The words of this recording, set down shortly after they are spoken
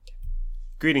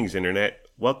Greetings, Internet.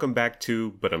 Welcome back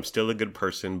to But I'm Still a Good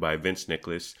Person by Vince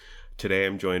Nicholas. Today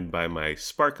I'm joined by my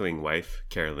sparkling wife,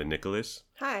 Carolyn Nicholas.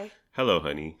 Hi. Hello,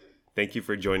 honey. Thank you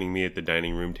for joining me at the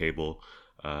dining room table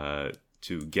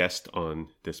to guest on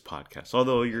this podcast.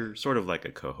 Although you're sort of like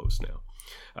a co-host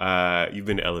now. You've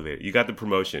been elevated. You got the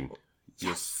promotion.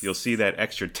 Yes. You'll see that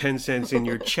extra 10 cents in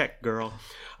your check, girl.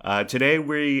 Today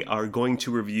we are going to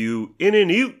review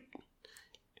In-N-Out,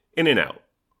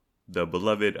 the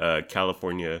beloved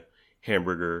California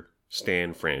hamburger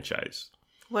stand franchise.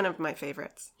 One of my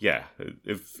favorites. Yeah,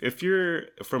 if you're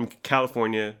from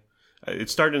California, it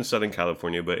started in Southern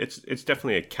California, but it's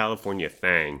definitely a California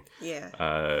thing.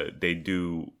 Yeah. They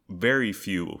do very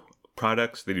few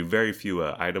products. They do very few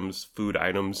food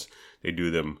items. They do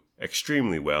them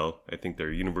extremely well. I think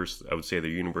they're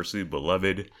universally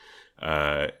beloved,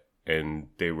 and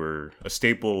they were a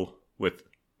staple with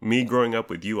me growing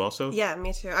up, with you also. Yeah,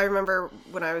 me too. I remember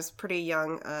when I was pretty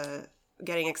young,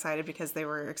 getting excited because they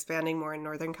were expanding more in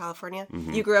Northern California.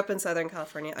 Mm-hmm. You grew up in Southern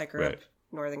California. I grew up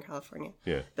Northern California.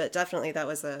 Yeah. But definitely that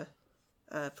was a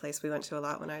place we went to a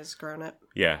lot when I was growing up.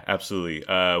 Yeah, absolutely.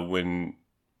 When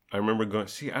I remember going,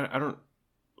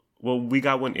 we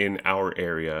got one in our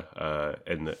area,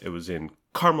 and it was in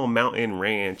Carmel Mountain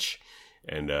Ranch,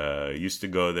 and used to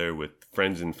go there with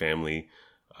friends and family,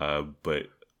 but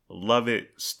love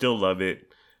it, still love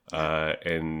it.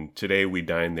 And today we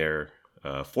dined there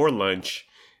for lunch,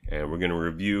 and we're going to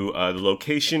review the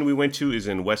location we went to is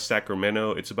in West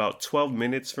Sacramento. It's about 12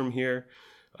 minutes from here.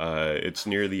 It's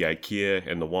near the IKEA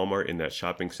and the Walmart in that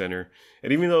shopping center.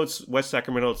 And even though it's West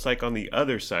Sacramento, it's like on the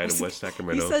other side of West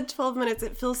Sacramento. You said 12 minutes.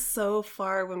 It feels so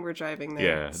far when we're driving there.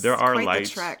 Yeah, there are quite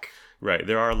lights. The trek. Right,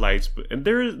 there are lights, and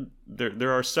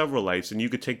there are several lights, and you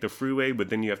could take the freeway,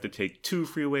 but then you have to take two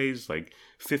freeways, like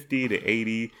 50 to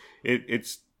 80.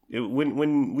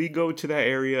 When we go to that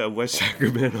area of West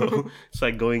Sacramento, it's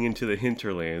like going into the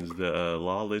hinterlands, the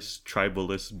lawless,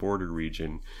 tribalist border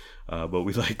region. But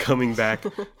we like coming back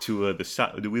to the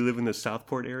south. Do we live in the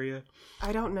Southport area?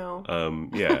 I don't know.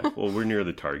 Yeah. Well, we're near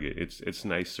the Target. It's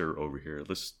nicer over here.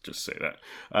 Let's just say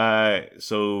that.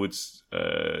 So it's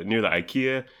near the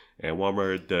IKEA and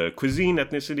Walmart. The cuisine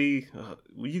ethnicity,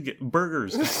 you get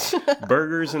burgers,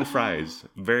 burgers and fries.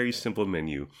 Very simple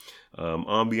menu.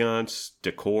 Ambiance,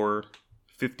 decor,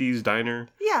 50s diner.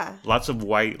 Yeah. Lots of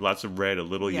white, lots of red, a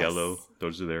little yes. yellow.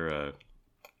 Those are their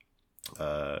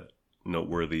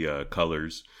noteworthy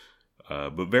colors,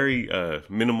 but very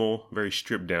minimal, very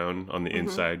stripped down on the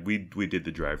inside. We did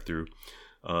the drive-through.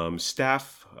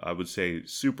 Staff, I would say,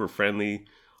 super friendly,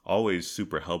 always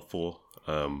super helpful.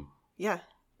 Yeah.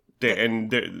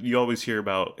 You always hear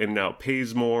about In-N-Out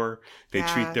pays more. They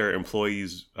treat their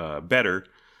employees better.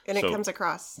 And it comes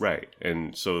across. Right.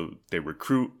 And so they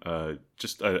recruit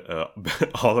just a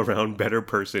all-around better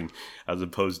person as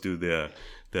opposed to the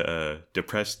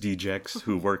depressed dejects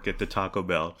who work at the Taco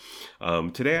Bell.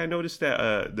 Today I noticed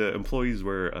that the employees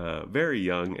were very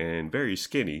young and very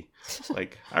skinny.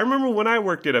 Like, I remember when I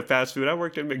worked at a fast food, I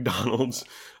worked at McDonald's.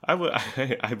 I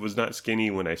was not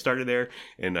skinny when I started there,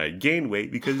 and I gained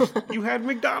weight because you had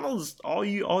McDonald's. All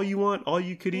you want, all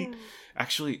you could eat.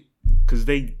 Actually, because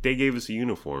they gave us a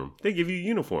uniform. They give you a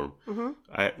uniform.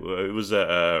 Mm-hmm. It was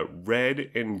a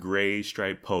red and gray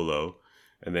striped polo,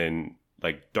 and then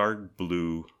like dark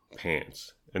blue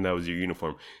pants, and that was your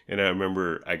uniform. And I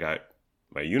remember I got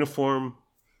my uniform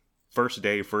first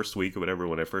week or whatever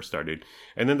when I first started,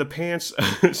 and then the pants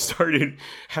started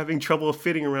having trouble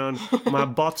fitting around my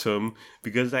bottom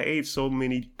because I ate so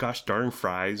many gosh darn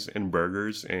fries and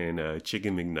burgers and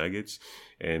chicken McNuggets,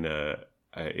 and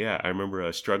I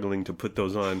remember struggling to put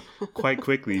those on quite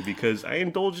quickly because I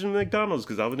indulged in McDonald's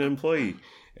because I was an employee,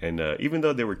 and even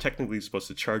though they were technically supposed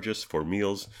to charge us for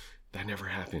meals, that never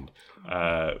happened.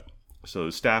 So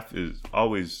the staff is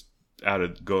always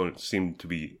seemed to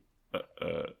be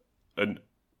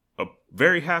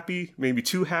very happy, maybe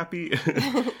too happy.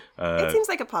 It seems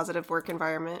like a positive work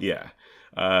environment. Yeah.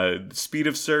 Speed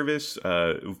of service,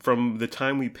 from the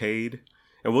time we paid,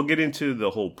 and we'll get into the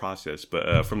whole process,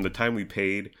 but from the time we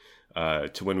paid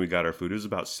to when we got our food, it was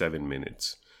about 7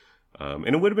 minutes. And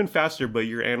it would have been faster, but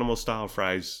your animal style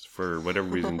fries, for whatever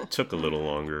reason, took a little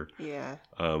longer. Yeah.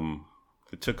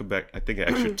 It took about, I think, an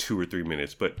extra 2 or 3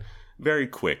 minutes, but very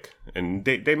quick. And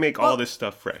they make all this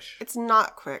stuff fresh. It's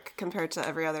not quick compared to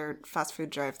every other fast food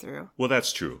drive-through. Well,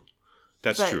 that's true.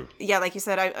 That's true. Yeah, like you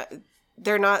said,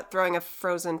 they're not throwing a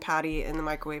frozen patty in the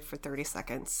microwave for 30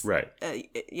 seconds. Right.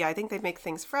 I think they make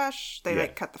things fresh. They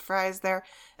cut the fries there.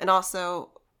 And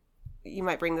also, you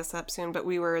might bring this up soon, but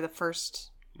we were the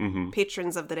first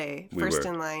patrons of the day, first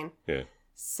in line. Yeah.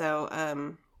 So,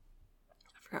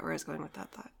 I forgot where I was going with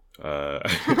that thought.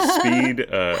 Speed,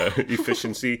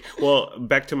 efficiency. Well,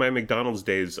 back to my McDonald's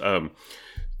days. With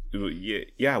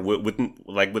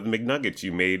McNuggets,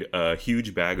 you made a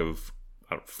huge bag of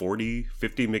 40,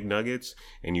 50 McNuggets,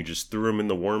 and you just threw them in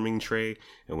the warming tray.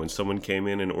 And when someone came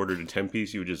in and ordered a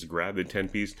 10-piece, you would just grab the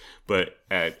 10-piece. But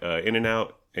at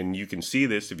In-N-Out, and you can see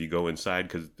this if you go inside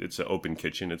because it's an open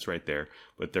kitchen. It's right there.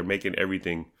 But they're making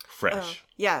everything fresh.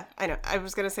 Yeah, I know. I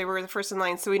was going to say we were the first in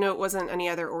line, so we know it wasn't any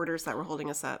other orders that were holding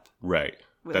us up. Right.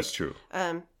 That's true.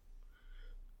 Yeah.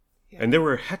 And there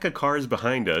were a heck of cars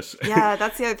behind us. Yeah,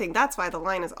 that's the other thing. That's why the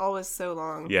line is always so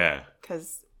long. Yeah.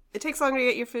 Because it takes longer to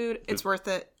get your food. It's worth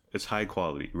it. It's high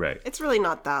quality. Right. It's really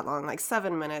not that long, like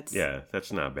 7 minutes. Yeah,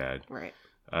 that's not bad. Right.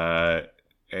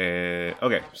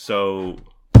 Okay, so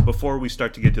before we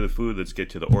start to get to the food, let's get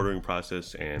to the ordering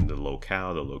process and the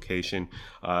locale, the location.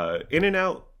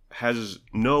 In-N-Out has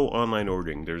no online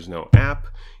ordering. There's no app.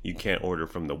 You can't order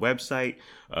from the website.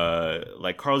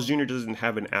 Like Carl's Jr. doesn't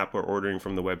have an app or ordering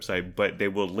from the website, but they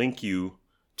will link you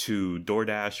to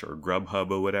DoorDash or Grubhub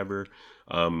or whatever.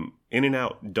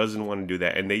 In-N-Out doesn't want to do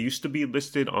that. And they used to be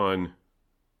listed on,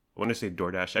 I want to say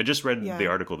DoorDash. I just read the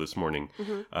article this morning.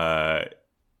 Mm-hmm.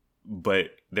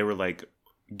 But they were like,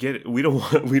 we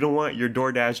don't want your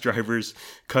DoorDash drivers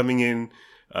coming in,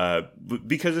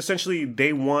 because essentially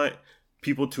they want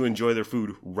people to enjoy their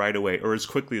food right away or as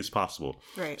quickly as possible.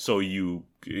 Right. So you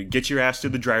get your ass to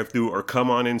the drive-thru or come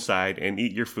on inside and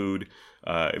eat your food.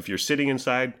 If you're sitting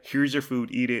inside, here's your food,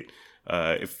 eat it.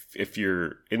 If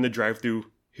you're in the drive-thru,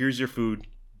 here's your food.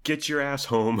 Get your ass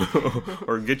home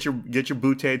or get your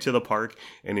bootay to the park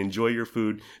and enjoy your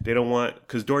food. They don't want,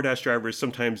 because DoorDash drivers,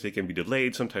 sometimes they can be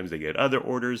delayed. Sometimes they get other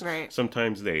orders. Right.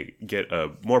 Sometimes they get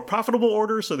a more profitable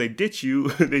order. So they ditch you.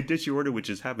 They ditch your order, which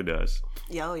has happened to us.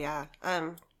 Yeah. Oh, yeah.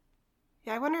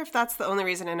 Yeah. I wonder if that's the only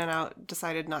reason In-N-Out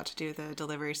decided not to do the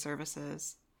delivery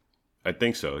services. I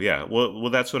think so. Yeah.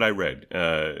 Well, that's what I read.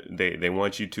 They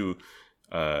want you to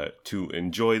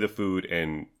enjoy the food,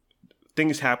 and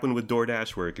things happen with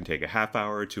DoorDash where it can take a half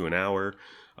hour to an hour.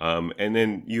 And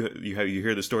then you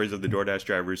hear the stories of the DoorDash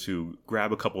drivers who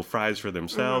grab a couple fries for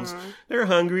themselves. Mm-hmm. They're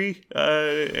hungry,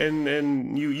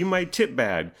 and you might tip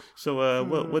bad. So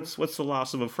what's the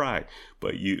loss of a fry?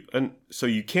 But so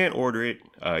you can't order it.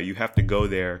 You have to go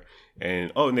there,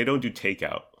 and they don't do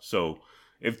takeout. So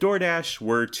if DoorDash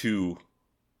were to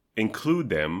include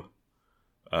them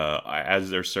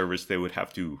as their service, a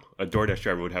DoorDash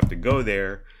driver would have to go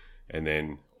there and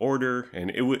then order, and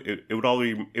it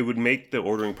would make the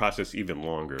ordering process even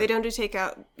longer. They don't do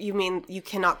takeout. You mean you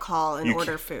cannot call and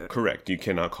order food? Correct. You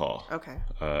cannot call. Okay.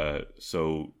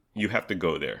 So you have to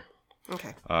go there.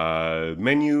 Okay.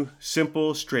 Menu,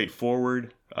 simple,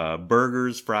 straightforward.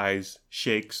 Burgers, fries,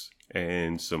 shakes,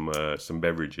 and some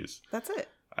beverages. That's it.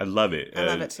 I love it. I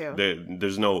love it too.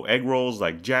 There's no egg rolls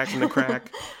like Jack in the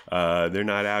Crack. They're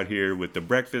not out here with the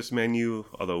breakfast menu,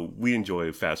 although we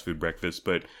enjoy fast food breakfast,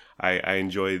 but I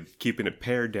enjoy keeping it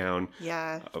pared down.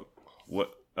 Yeah.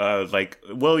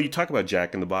 You talk about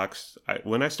Jack in the Box.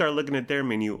 When I start looking at their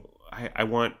menu, I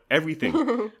want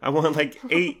everything. I want like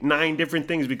 8, 9 different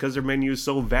things because their menu is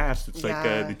so vast. It's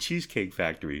like the Cheesecake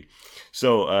Factory.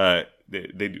 So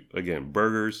they do, again,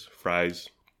 burgers, fries,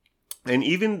 and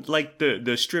even like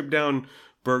the stripped down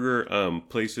burger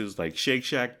places like Shake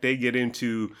Shack, they get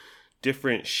into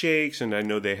different shakes, and I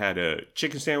know they had a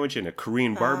chicken sandwich and a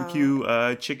Korean barbecue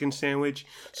chicken sandwich.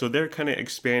 So they're kind of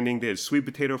expanding. They had sweet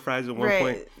potato fries at one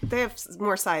point. They have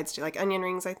more sides too, like onion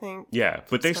rings, I think. Yeah,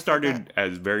 but they started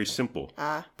as very simple.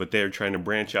 But they're trying to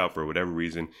branch out for whatever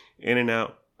reason.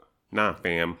 In-N-Out, nah,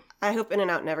 fam. I hope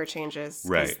In-N-Out never changes.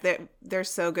 Right. They're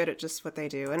so good at just what they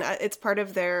do. And it's part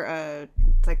of their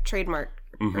like trademark,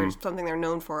 or something they're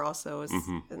known for also. Is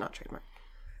not trademark.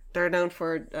 They're known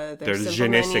for their je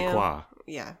ne sais quoi.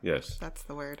 Yeah. Yes. That's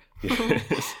the word.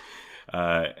 Yes.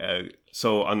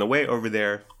 So on the way over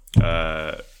there,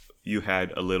 you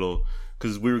had a little,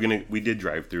 because we did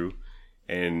drive through,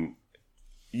 and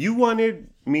you wanted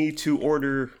me to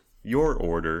order your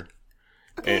order.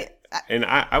 Okay. And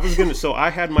I was going to, so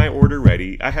I had my order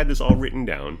ready. I had this all written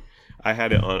down. I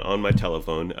had it on my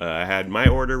telephone. I had my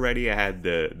order ready. I had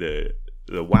the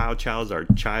Wow Child's, our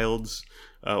child's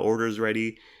orders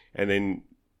ready. And then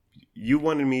you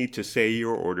wanted me to say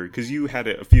your order because you had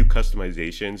a few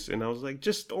customizations, and I was like,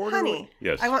 just order. Honey,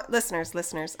 yes. I want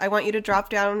listeners. I want you to drop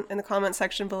down in the comment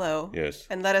section below. Yes.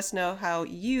 And let us know how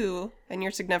you and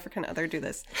your significant other do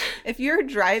this. If you're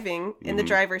driving in the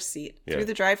driver's seat through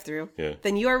the drive-thru,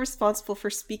 then you are responsible for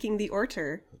speaking the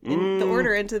order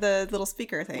into the little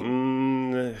speaker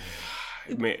thing.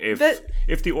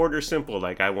 If the order's simple,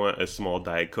 like I want a small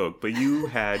Diet Coke, but you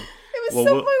had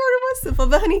My order was simple.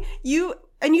 But honey, you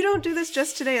don't do this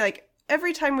just today. Like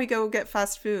every time we go get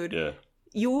fast food,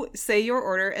 you say your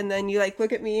order and then you like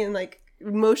look at me and like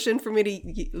motion for me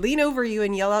to lean over you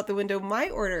and yell out the window, my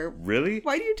order. Really?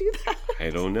 Why do you do that? I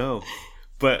don't know.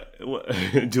 But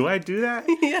do I do that?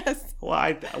 Yes.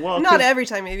 Well, not every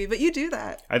time maybe, but you do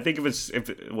that. I think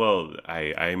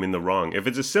I am in the wrong. If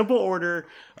it's a simple order,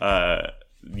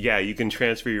 you can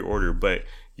transfer your order, but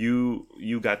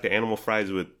you got the animal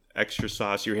fries with extra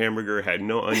sauce. Your hamburger had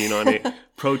no onion on it,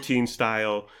 protein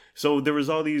style. So there was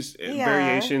all these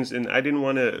variations, and I didn't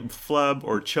want to flub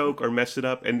or choke or mess it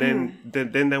up. And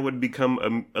then that would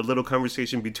become a little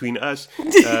conversation between us,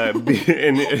 and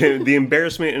the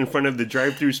embarrassment in front of the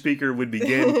drive-through speaker would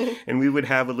begin, and we would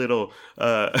have a little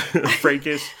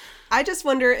fracas. I just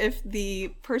wonder if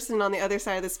the person on the other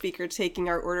side of the speaker taking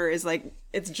our order is like,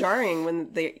 it's jarring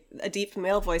when a deep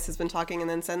male voice has been talking and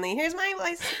then suddenly, here's my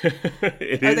voice.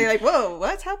 Are they like, whoa,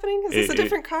 what's happening? Is this a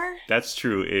different car? That's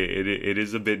true. It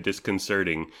is a bit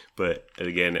disconcerting. But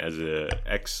again, as an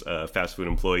ex-fast food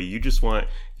employee, you just want,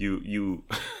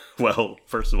 well,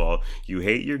 first of all, you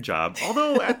hate your job.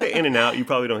 Although at the In-N-Out, you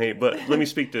probably don't hate. But let me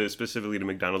speak specifically to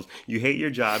McDonald's. You hate your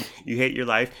job. You hate your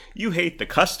life. You hate the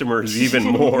customers even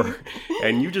more.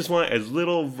 And you just want as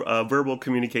little verbal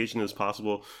communication as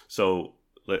possible. So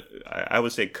I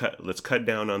would say let's cut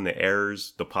down on the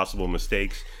errors, the possible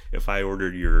mistakes. If I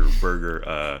ordered your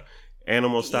burger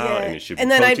animal style and it should be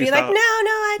then I'd be style, like, no,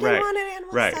 I didn't want it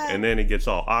animal style. Right, and then it gets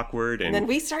all awkward. And then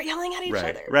we start yelling at each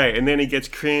other. Right, and then it gets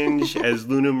cringe, as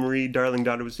Luna Marie, darling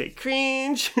daughter, would say,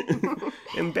 cringe,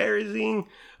 embarrassing.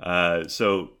 I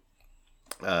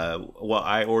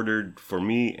ordered for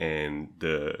me and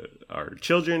our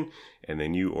children, and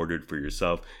then you ordered for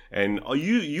yourself, and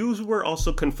you were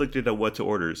also conflicted at what to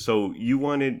order. So you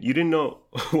didn't know.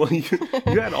 Well, you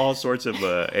had all sorts of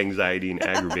anxiety and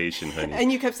aggravation, honey.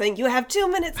 And you kept saying, "You have 2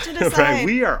 minutes to decide." Right,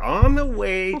 we are on the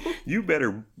way. You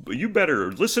better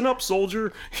listen up,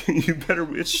 soldier.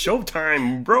 It's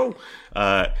showtime, bro.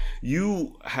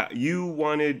 You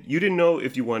didn't know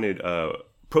if you wanted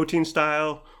protein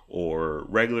style or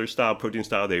regular style. Protein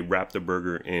style, they wrap the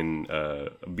burger in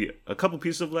a couple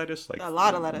pieces of lettuce, like a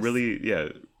lot of lettuce.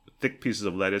 Really, thick pieces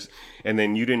of lettuce. And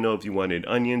then you didn't know if you wanted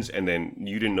onions, and then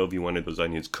you didn't know if you wanted those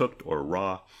onions cooked or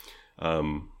raw.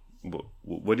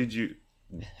 What did you?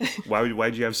 Why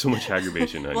did you have so much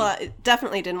aggravation? Honey? Well, I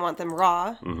definitely didn't want them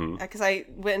raw because I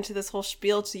went into this whole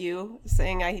spiel to you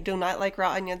saying I do not like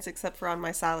raw onions except for on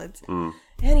my salads.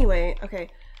 Anyway, okay.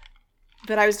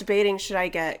 But I was debating, should I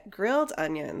get grilled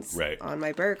onions on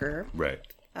my burger? Right.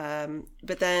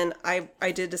 But then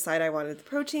I did decide I wanted the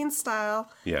protein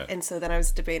style. Yeah. And so then I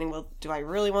was debating, well, do I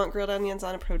really want grilled onions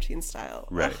on a protein style?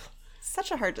 Right. Ugh,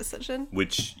 such a hard decision.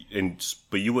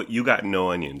 But you got no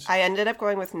onions. I ended up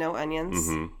going with no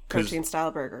onions, protein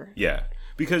style burger. Yeah.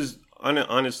 Because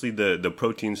honestly, the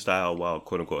protein style, while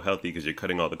quote unquote healthy, because you're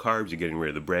cutting all the carbs, you're getting rid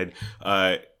of the bread,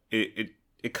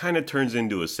 it kind of turns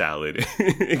into a salad.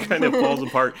 It kind of falls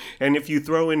apart. And if you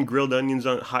throw in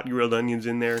hot grilled onions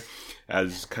in there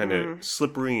as kind of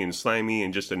slippery and slimy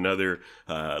and just another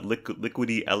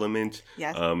liquidy element,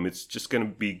 it's just going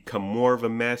to become more of a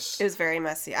mess. It was very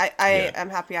messy. I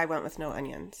am happy I went with no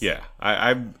onions. Yeah.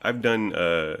 I've done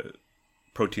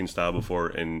protein style before,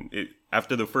 and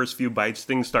after the first few bites,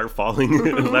 things start falling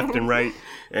left and right.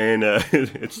 And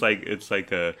it's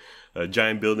like a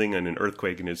giant building and an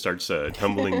earthquake, and it starts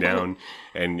tumbling down,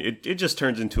 and it just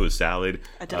turns into a salad.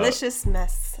 A delicious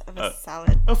mess of a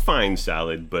salad. A fine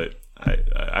salad, but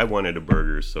I wanted a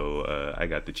burger, so I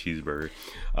got the cheeseburger.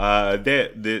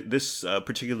 This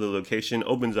particular location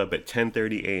opens up at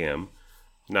 10:30 a.m.,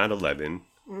 not 11.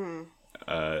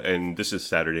 And this is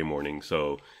Saturday morning,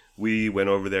 so we went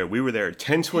over there. We were there at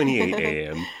 10:28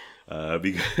 a.m.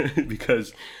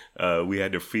 Because we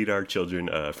had to feed our children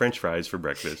French fries for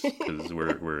breakfast because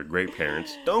we're great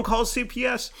parents. Don't call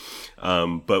CPS.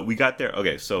 But we got there.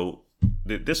 Okay, so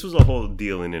this was a whole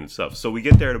deal in itself. So we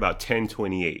get there at about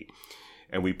 10:28,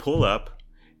 and we pull up,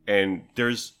 and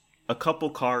there's a couple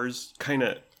cars kind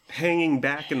of hanging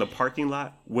back in the parking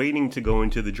lot, waiting to go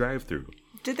into the drive-thru.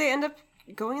 Did they end up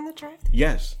going in the drive-thru?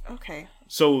 Yes. Okay.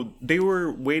 So they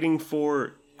were waiting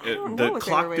for the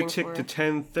clock to tick to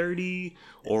 10:30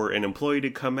 or an employee to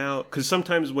come out, because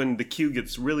sometimes when the queue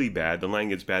gets really bad, the line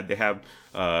gets bad, they have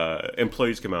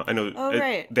employees come out. I know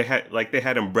they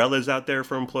had umbrellas out there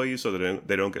for employees so that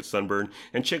they don't get sunburned,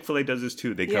 and Chick-fil-A does this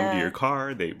too. They come to your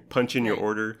car, they punch in your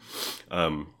order.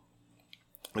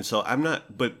 And so I'm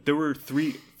not, but there were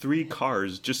three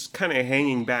cars just kind of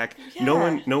hanging back. Yeah.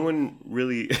 No one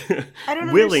really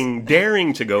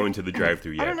daring to go into the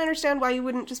drive-thru yet. I don't understand why you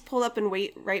wouldn't just pull up and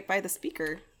wait right by the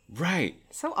speaker. Right.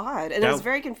 So odd. And it was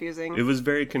very confusing. It was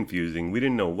very confusing. We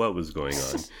didn't know what was going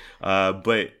on.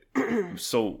 But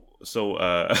so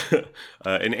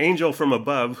an angel from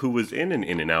above who was in an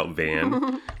In-N-Out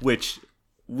van, which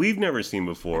we've never seen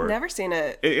before. I've never seen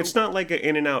it. It's not like an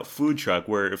In-N-Out food truck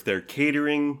where if they're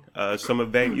catering some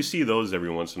event, you see those every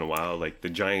once in a while, like the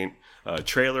giant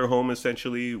trailer home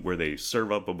essentially, where they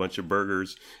serve up a bunch of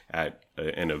burgers at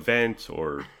an event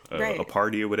or a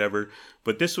party or whatever.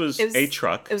 But this was a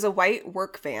truck. It was a white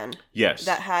work van. Yes.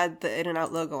 That had the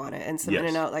In-N-Out logo on it and some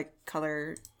In-N-Out like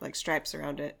color like stripes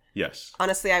around it. Yes.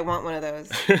 Honestly, I want one of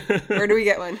those. Where do we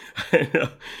get one? I know.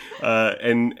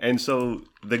 And so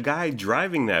the guy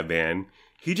driving that van,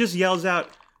 he just yells out,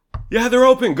 "Yeah, they're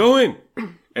open. Go in."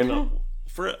 And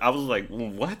I was like,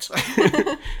 "What?"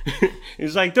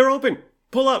 He's like, "They're open.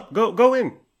 Pull up. Go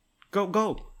in.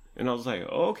 Go." And I was like,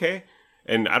 oh, "Okay."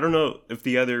 And I don't know if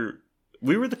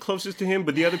we were the closest to him,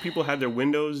 but the other people had their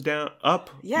windows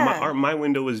up. Yeah. My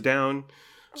window was down.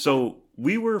 So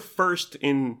we were first.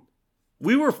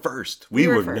 We're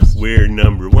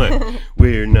number one.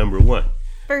 We're number one.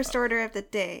 First order of the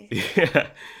day. Yeah.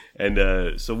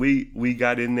 And so we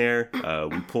got in there.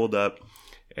 We pulled up,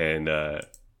 and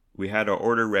we had our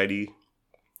order ready.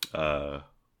 I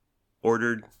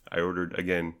ordered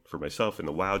again for myself and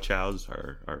the Wow Chows,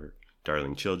 our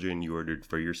darling children. You ordered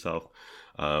for yourself.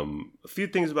 A few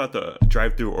things about the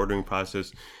drive-thru ordering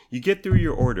process. You get through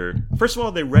your order. First of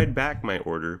all, they read back my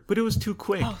order, but it was too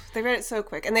quick. Oh, they read it so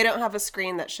quick. And they don't have a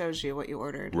screen that shows you what you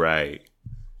ordered. Right.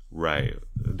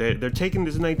 They're taking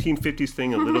this 1950s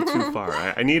thing a little too far.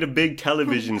 I need a big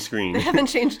television screen. They haven't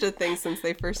changed a thing since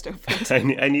they first opened.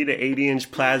 I need an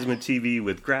 80-inch plasma TV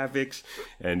with graphics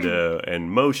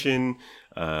and motion.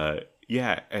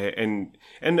 Yeah, and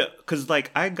because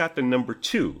like I got the number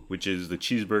 2, which is the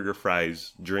cheeseburger,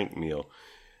 fries, drink meal,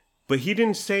 but he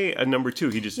didn't say a number 2.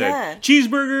 He just said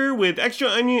cheeseburger with extra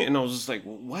onion, and I was just like,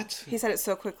 what? He said it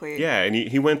so quickly. Yeah, and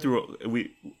he went through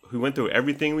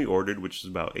everything we ordered, which is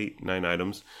about 8-9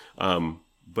 items.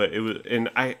 But it was, and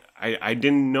I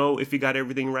didn't know if he got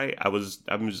everything right. I was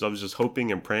just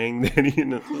hoping and praying that he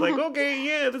was like, okay,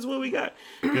 yeah, that's what we got.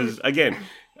 Because again,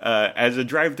 as a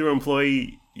drive-thru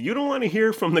employee, you don't want to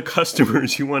hear from the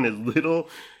customers. You want as little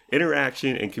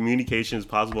interaction and communication as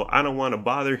possible. I don't want to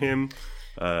bother him.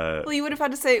 Well, you would have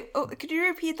had to say, "Oh, could you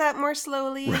repeat that more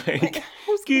slowly?" Right? Like,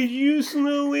 could you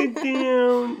slow it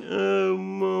down a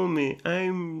moment?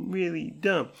 I'm really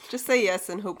dumb. Just say yes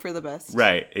and hope for the best.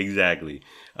 Right? Exactly.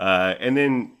 And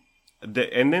then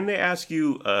they ask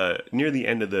you near the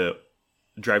end of the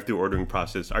drive-thru ordering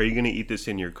process, "Are you going to eat this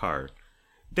in your car?"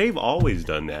 They've always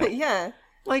done that. Yeah.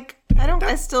 Like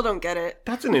I still don't get it.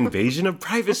 That's an invasion of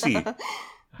privacy.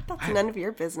 That's none of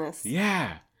your business.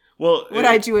 Yeah. Well, what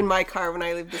I do in my car when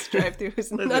I leave this drive-thru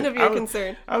is none of your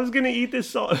concern. I was gonna eat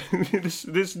these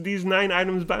 9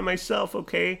 items by myself,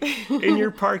 okay, in your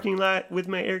parking lot with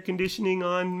my air conditioning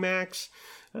on max,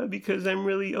 because I'm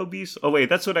really obese. Oh wait,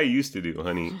 that's what I used to do,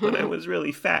 honey, when I was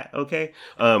really fat. Okay.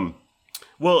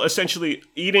 Well, essentially,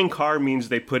 eat in car means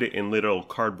they put it in little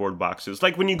cardboard boxes.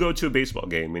 Like when you go to a baseball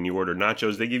game and you order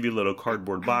nachos, they give you a little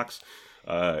cardboard box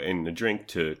and a drink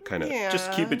to kind of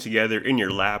just keep it together in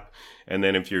your lap. And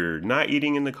then if you're not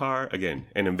eating in the car, again,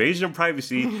 an invasion of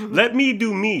privacy. Let me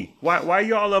do me. Why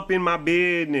y'all up in my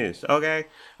business? Okay.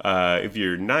 If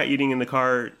you're not eating in the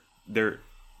car,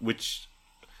 which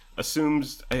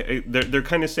assumes they're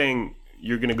kind of saying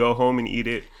you're gonna go home and eat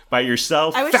it by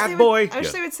yourself, fat boy. I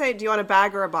wish they would say, "Do you want a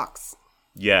bag or a box?"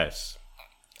 Yes.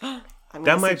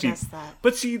 That might be that.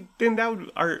 But see, then that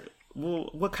would well,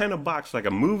 what kind of box? Like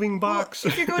a moving box?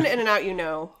 Well, if you're going to In-N-Out, you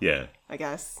know. Yeah. I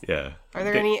guess. Yeah. Are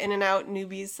there any In-N-Out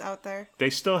newbies out there? They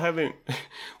still haven't.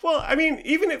 Well, I mean,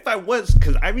 even if I was,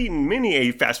 because I've eaten many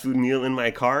a fast food meal in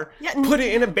my car. Yeah. Put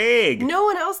it in a bag. No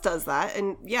one else does that,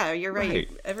 and yeah, you're right.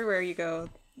 Everywhere you go.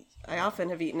 I often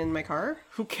have eaten in my car.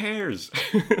 Who cares?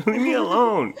 Leave me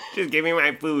alone. Just give me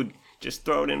my food. Just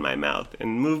throw it in my mouth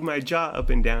and move my jaw up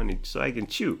and down so I can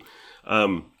chew.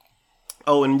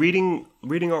 And reading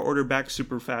our order back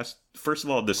super fast. First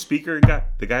of all,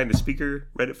 the guy in the speaker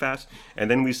read it fast, and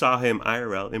then we saw him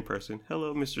IRL in person.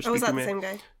 Hello, Mr. Speaker Man. Was that the same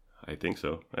guy? I think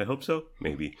so. I hope so.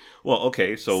 Maybe. Well,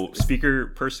 okay. So speaker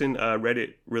person read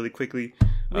it really quickly.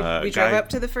 We drove up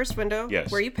to the first window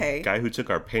where you pay. Guy who took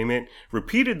our payment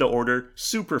repeated the order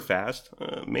super fast.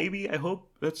 Maybe. I hope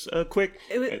that's quick.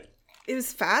 It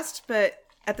was fast, but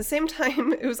at the same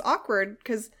time, it was awkward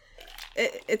because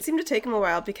it seemed to take him a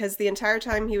while because the entire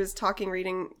time he was talking,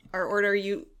 reading our order,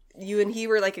 you and he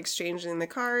were like exchanging the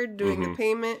card, doing the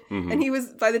payment, and he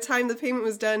was, by the time the payment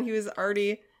was done, he was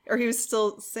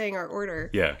still saying our order.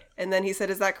 Yeah. And then he said,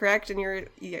 "Is that correct?" And you're,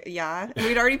 yeah. And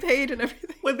we'd already paid and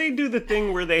everything. Well, they do the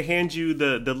thing where they hand you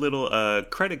the little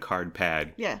credit card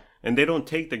pad. Yeah. And they don't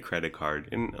take the credit card.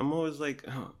 And I'm always like,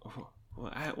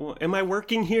 am I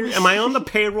working here? Am I on the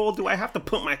payroll? Do I have to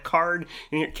put my card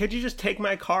in here? Can't you just take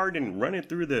my card and run it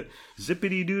through the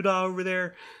zippity doodah over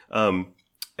there? And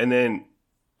then,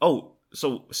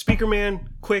 so speaker man,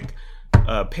 quick.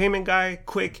 Payment guy,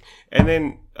 quick. And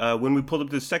then when we pulled up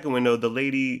to the second window, the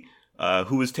lady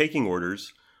who was taking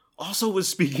orders also was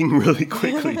speaking really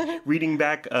quickly, reading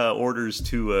back orders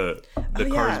to the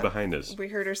cars behind us. We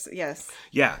heard her, yes.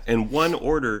 Yeah, and one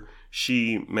order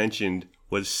she mentioned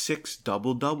was 6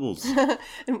 double doubles.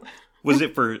 Was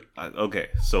it for okay?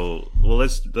 So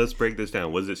let's break this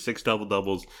down. Was it 6 double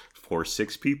doubles for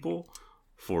 6 people,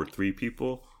 for 3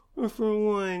 people, or for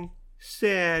one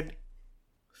sad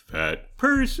fat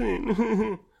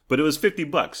person? But it was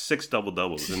 $50, 6 double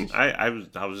doubles, and I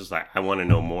was just like, I want to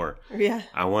know more. Yeah,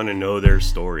 I want to know their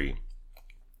story.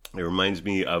 It reminds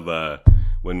me of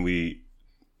when we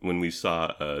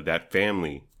saw that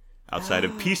family outside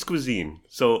of Peace Cuisine.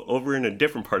 So over in a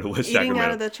different part of West Sacramento, eating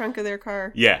out of the trunk of their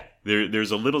car. Yeah,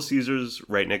 there's a Little Caesars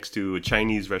right next to a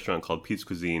Chinese restaurant called Peace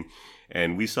Cuisine,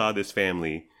 and we saw this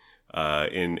family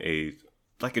in a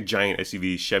giant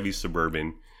SUV Chevy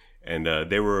Suburban. And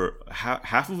they were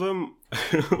half of them.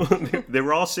 They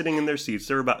were all sitting in their seats.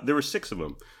 There were 6 of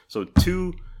them. So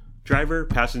 2 driver,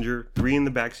 passenger, 3 in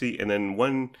the back seat, and then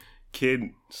 1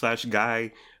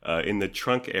 kid/guy in the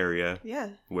trunk area. Yeah.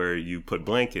 Where you put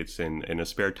blankets and a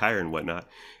spare tire and whatnot.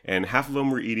 And half of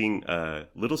them were eating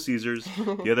Little Caesars.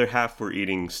 The other half were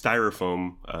eating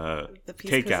styrofoam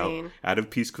takeout out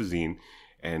of Peace Cuisine,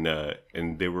 and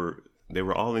they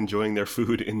were all enjoying their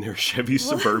food in their Chevy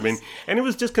Suburban. And it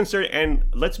was disconcerting. And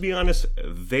let's be honest,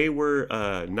 they were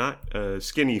not a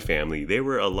skinny family. They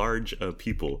were a large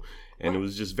people. And it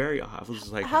was just very odd. I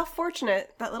was like, how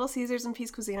fortunate that Little Caesars and Peace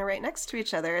Cuisine are right next to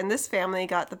each other. And this family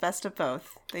got the best of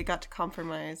both. They got to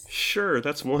compromise. Sure,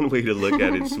 that's one way to look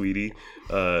at it, sweetie.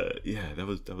 Yeah,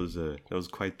 that was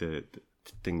quite the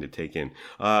thing to take in.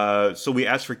 So we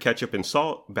asked for ketchup and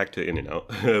salt. Back to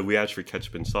In-N-Out. We asked for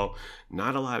ketchup and salt.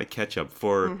 Not a lot of ketchup.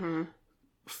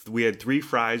 We had 3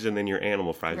 fries and then your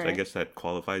animal fries. Right. I guess that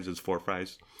qualifies as 4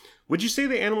 fries. Would you say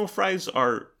the animal fries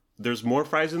there's more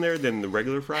fries in there than the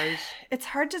regular fries? It's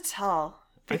hard to tell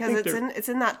because it's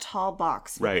in that tall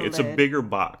box. Right, it's a bigger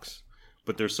box,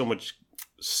 but there's so much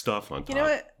stuff on top. You know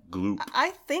what? Gloop.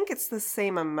 I think it's the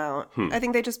same amount. I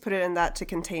think they just put it in that to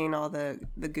contain all the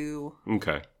goo.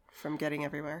 Okay. From getting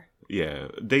everywhere. Yeah,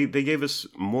 they gave us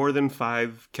more than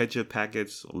 5 ketchup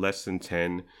packets, less than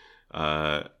 10.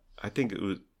 I think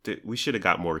we should have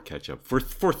got more ketchup for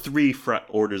 3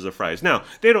 orders of fries. Now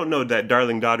they don't know that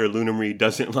darling daughter Luna Marie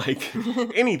doesn't like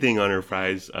anything on her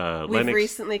fries. We've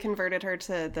recently converted her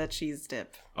to the cheese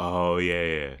dip. Oh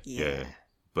yeah.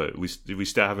 But we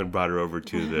still haven't brought her over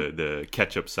to the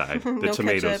ketchup side, the no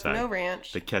tomato ketchup, side, no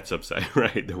ranch, the ketchup side,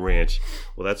 right? The ranch.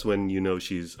 Well, that's when you know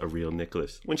she's a real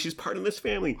Nicholas, when she's part of this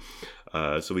family.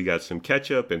 So we got some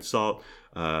ketchup and salt.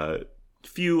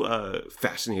 Few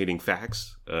fascinating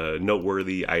facts,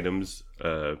 noteworthy items.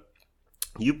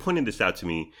 You pointed this out to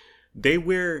me. They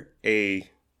wear a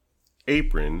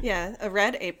apron. Yeah, a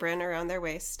red apron around their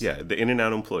waist. Yeah, the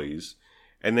In-N-Out employees.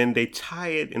 And then they tie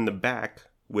it in the back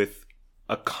with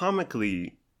a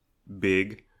comically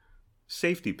big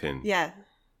safety pin. Yeah.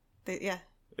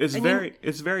 It's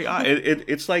very odd.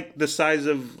 It's like the size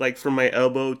of from my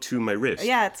elbow to my wrist.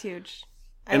 Yeah, it's huge.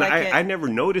 I never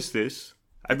noticed this.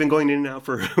 I've been going In-N-Out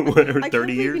for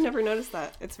 30 years. You never noticed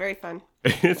that. It's very fun.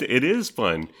 It is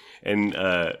fun. And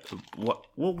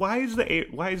why is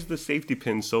the safety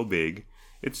pin so big?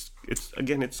 It's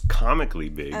comically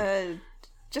big.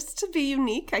 Just to be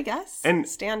unique, I guess, and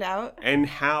stand out. And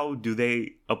how do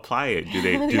they apply it? Do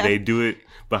they do it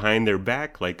behind their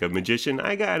back like a magician?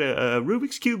 I got a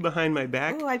Rubik's Cube behind my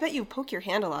back. Oh, I bet you poke your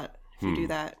hand a lot if you do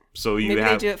that. So maybe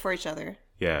they do it for each other.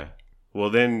 Yeah. Well,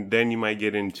 then you might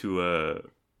get into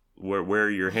where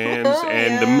your hands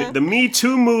and the Me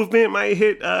Too movement might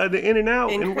hit the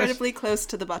In-N-Out. Incredibly close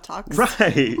to the buttocks.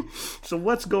 Right. So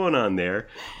what's going on there?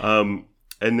 And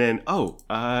then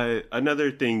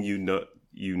another thing you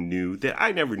knew that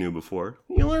I never knew before.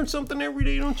 You learn something every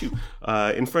day, don't you?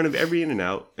 In front of every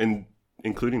In-N-Out, and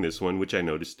including this one, which I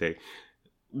noticed today,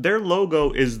 their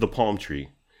logo is the palm tree.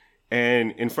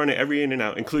 And in front of every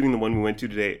In-N-Out, including the one we went to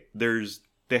today,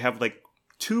 they have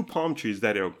 2 palm trees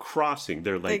that are crossing.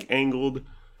 They're like angled.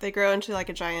 They grow into like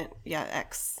a giant,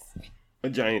 X. A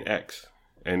giant X.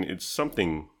 And it's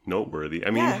something noteworthy.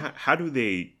 I mean, how do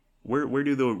they... Where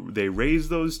do they raise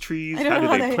those trees? How do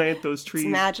they plant those trees?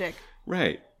 It's magic.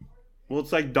 Right. Well,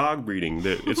 it's like dog breeding.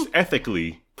 It's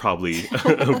ethically probably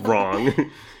wrong,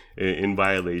 in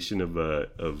violation of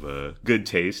good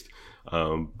taste.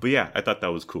 But yeah, I thought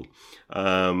that was cool.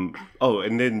 And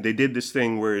then they did this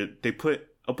thing where they put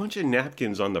a bunch of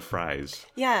napkins on the fries.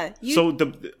 Yeah. So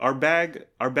our bag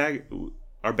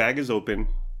is open.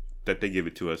 That they give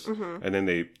it to us, and then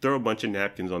they throw a bunch of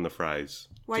napkins on the fries.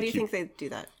 Why do you think they do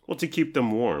that? Well, to keep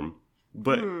them warm.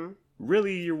 But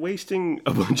really, you're wasting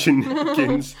a bunch of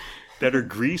napkins that are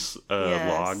grease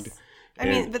logged. I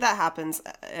mean, but that happens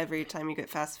every time you get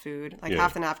fast food. Like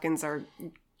half the napkins are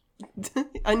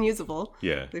unusable.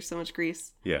 Yeah, there's so much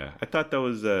grease. Yeah, I thought that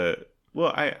was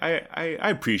well, I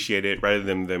appreciate it rather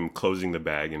than them closing the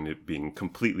bag and it being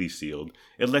completely sealed.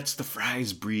 It lets the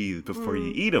fries breathe before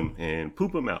you eat them and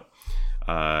poop them out.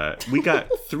 We got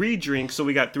 3 drinks. So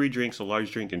we got 3 drinks, a large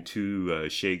drink and 2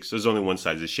 shakes. There's only one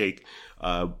size of shake.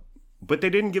 But they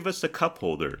didn't give us a cup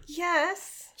holder.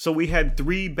 Yes. So we had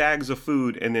 3 bags of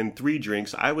food and then 3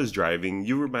 drinks. I was driving.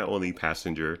 You were my only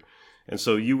passenger. And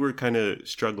so you were kind of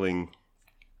struggling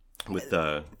with...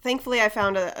 Thankfully, I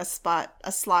found a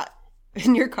slot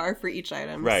in your car for each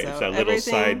item. Right, so it's that little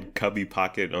side cubby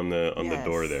pocket on the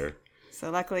door there.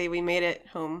 So luckily we made it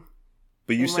home.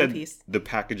 But you said the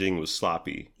packaging was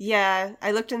sloppy. Yeah,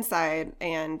 I looked inside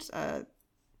and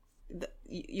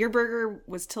your burger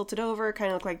was tilted over, kind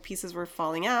of looked like pieces were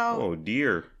falling out. Oh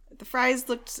dear. The fries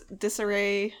looked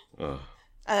disarray.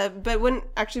 But when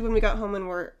we got home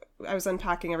and I was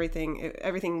unpacking everything,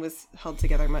 everything was held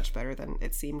together much better than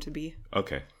it seemed to be.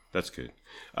 Okay, that's good.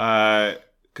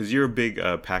 Because you're a big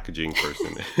packaging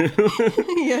person.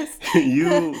 Yes.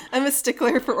 I'm a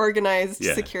stickler for organized,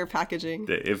 secure packaging.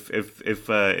 If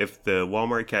the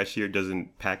Walmart cashier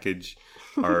doesn't package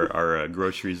our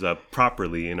groceries up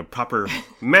properly in a proper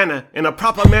manner, in a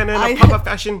proper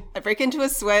fashion, I break into a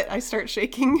sweat. I start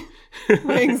shaking.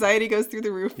 My anxiety goes through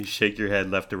the roof. You shake your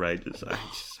head left to right.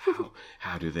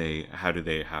 How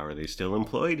are they still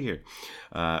employed here?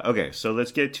 Okay, so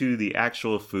let's get to the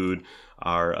actual food.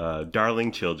 Our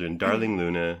darling children, darling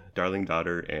Luna, darling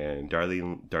daughter, and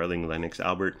darling Lennox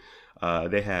Albert,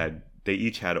 they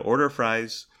each had an order of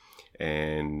fries,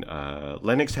 and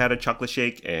Lennox had a chocolate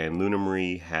shake, and Luna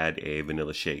Marie had a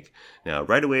vanilla shake. Now,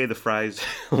 right away, the fries,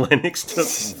 Lennox took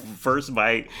first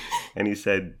bite, and he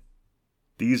said,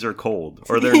 "These are cold,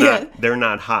 or they're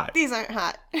not hot. These aren't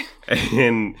hot."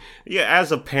 And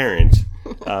as a parent,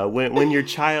 when your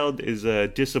child is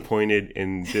disappointed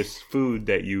in this food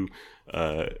that you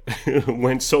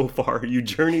went so far, you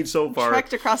journeyed so far,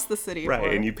 trekked across the city,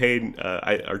 right? And you paid.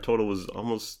 Our total was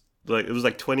almost like it was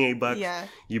like $28. Yeah.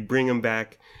 You bring him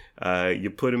back, you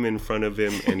put him in front of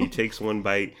him, and he takes one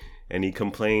bite. And he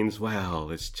complains,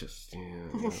 "Well, it's just,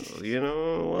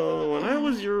 well, when I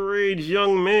was your age,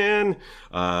 young man,"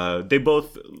 they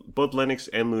both Lennox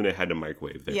and Luna had to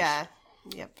microwave theirs. Yeah.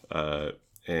 Yep.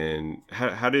 And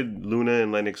how did Luna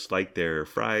and Lennox like their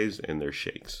fries and their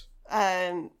shakes?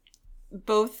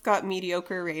 Both got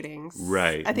mediocre ratings.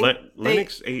 Right. I think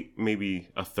Lennox ate maybe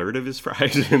a third of his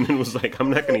fries and then was like, "I'm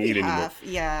not going to eat anymore."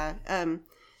 Yeah.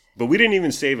 But we didn't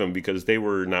even save them because they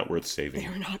were not worth saving. They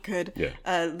were not good. Yeah.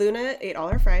 Luna ate all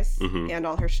her fries and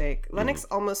all her shake. Lennox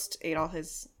almost ate all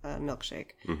his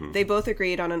milkshake. They both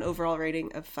agreed on an overall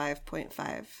rating of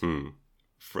 5.5.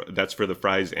 That's for the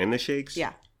fries and the shakes?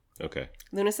 Yeah. Okay.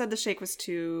 Luna said the shake was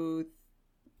too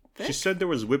thick. She said there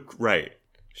was whipped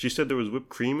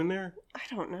cream in there? I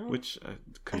don't know. Which I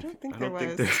don't think there was. I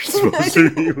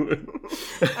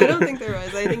don't think there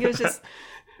was. I think it was just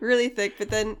really thick, but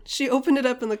then she opened it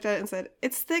up and looked at it and said,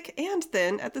 "It's thick and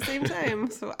thin at the same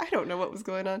time." So I don't know what was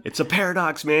going on. It's a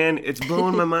paradox, man. It's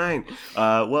blowing my mind.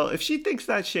 Well, if she thinks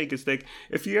that shake is thick,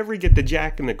 if you ever get the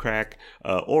Jack in the Crack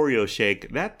Oreo shake,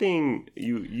 that thing,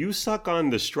 you suck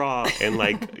on the straw and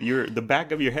like the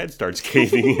back of your head starts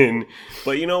caving in.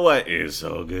 But you know what? It is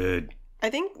so good. I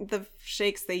think the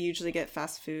shakes they usually get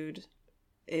fast food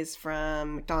is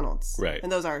from McDonald's. Right.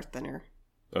 And those are thinner.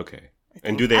 Okay.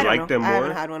 And do they like them more? I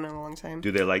haven't had one in a long time.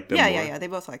 Do they like them more? Yeah. They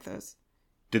both like those.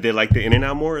 Did they like the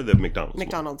In-N-Out more or the McDonald's more?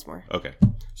 McDonald's more. Okay.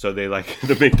 So they like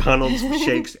the McDonald's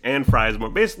shakes and fries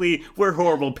more. Basically, we're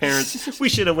horrible parents. We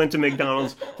should have went to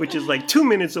McDonald's, which is like 2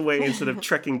 minutes away instead of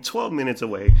trekking 12 minutes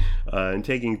away and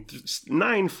taking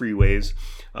 9 freeways.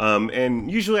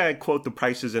 And usually I quote the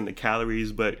prices and the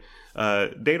calories, but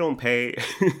they don't pay.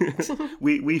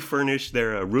 we furnish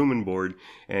their room and board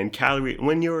and calorie.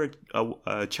 When you're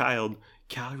a child,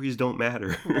 calories don't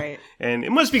matter. Right. And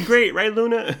it must be great, right,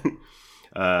 Luna?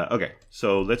 Okay,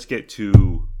 so let's get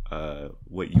to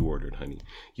what you ordered, honey.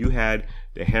 You had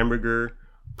the hamburger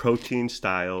protein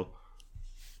style,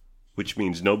 which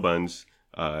means no buns,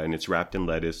 and it's wrapped in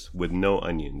lettuce with no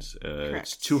onions.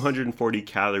 It's 240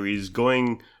 calories.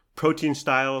 Going protein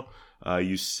style,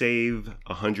 you save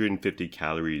 150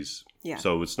 calories. Yeah.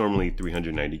 So it's normally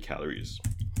 390 calories.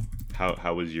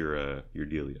 How was your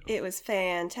dealio? It was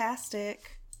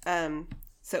fantastic. So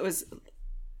it was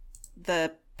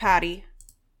the patty.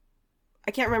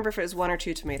 I can't remember if it was 1 or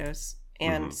 2 tomatoes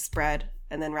and spread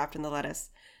and then wrapped in the lettuce.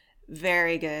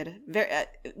 Very good. Very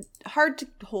hard to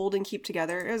hold and keep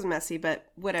together. It was messy,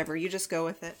 but whatever. You just go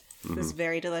with it. It was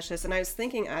very delicious. And I was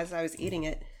thinking as I was eating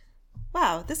it,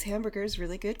 wow, this hamburger is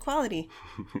really good quality.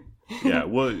 Yeah,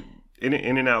 well,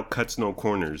 In-N-Out cuts no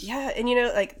corners. Yeah, and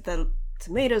like the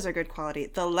tomatoes are good quality.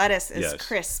 The lettuce is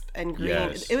crisp and green.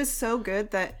 Yes. It was so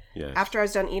good that after I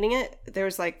was done eating it, there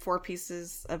was like 4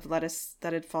 pieces of lettuce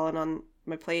that had fallen on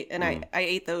my plate, and I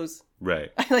ate those.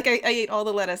 Right. I ate all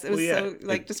the lettuce. It was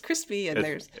just crispy, and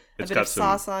there's a bit of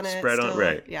sauce on it. Spread on,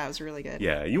 right. Yeah, it was really good.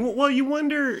 Yeah. You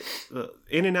wonder,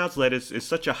 In-N-Out's lettuce is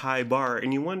such a high bar,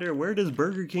 and you wonder, where does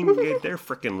Burger King get their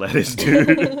freaking lettuce,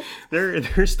 dude?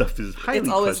 Their stuff is highly It's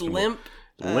always questionable.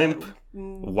 limp.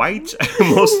 White,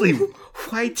 mostly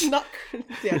white. Not,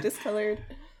 discolored.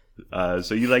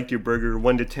 So you liked your burger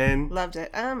 1 to 10? Loved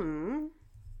it. 9.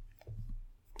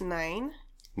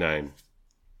 9.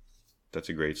 That's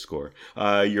a great score.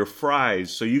 Your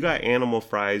fries. So you got animal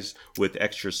fries with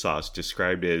extra sauce,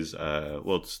 described as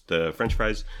it's the French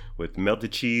fries with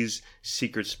melted cheese,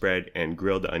 secret spread, and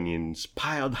grilled onions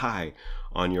piled high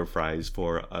on your fries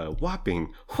for a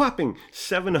whopping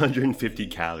 750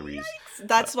 calories.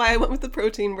 That's why I went with the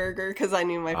protein burger, because I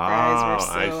knew my fries were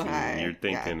so high. You're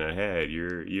thinking ahead.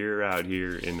 You're out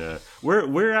here in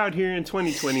we're out here in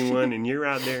 2021, and you're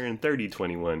out there in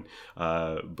 3021.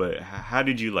 But how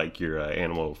did you like your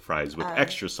animal fries with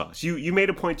extra sauce? You made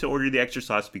a point to order the extra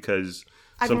sauce because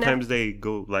sometimes they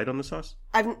go light on the sauce.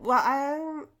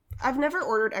 I've never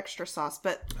ordered extra sauce,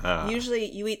 but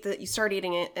usually you start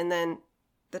eating it, and then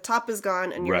the top is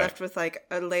gone, and you're left with like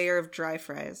a layer of dry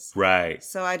fries. Right.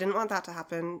 So I didn't want that to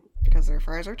happen because their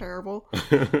fries are terrible.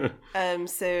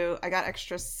 So I got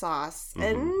extra sauce,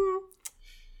 and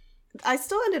I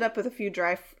still ended up with a few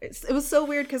dry. It was so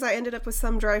weird because I ended up with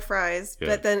some dry fries,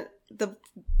 but then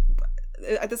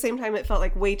at the same time it felt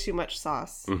like way too much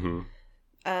sauce. So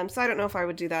I don't know if I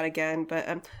would do that again.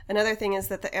 But another thing is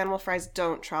that the animal fries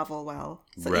don't travel well.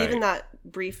 So even that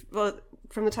brief,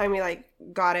 from the time we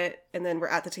got it and then we're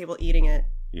at the table eating it.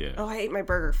 Yeah. Oh, I ate my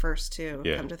burger first too.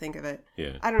 Yeah. Come to think of it.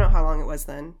 Yeah. I don't know how long it was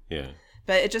then. Yeah.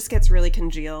 But it just gets really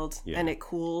congealed and it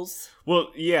cools.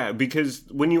 Well, yeah, because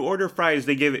when you order fries,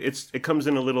 it comes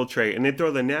in a little tray and they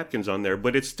throw the napkins on there,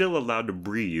 but it's still allowed to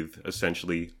breathe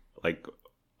essentially,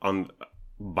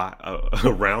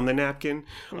 around the napkin.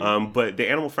 But the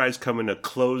animal fries come in a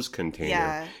closed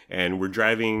container, and we're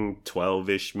driving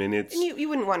 12-ish minutes. And you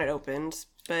wouldn't want it opened,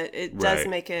 but it does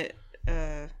make it.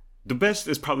 The best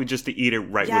is probably just to eat it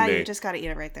right when you just got to eat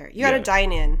it right there. You got to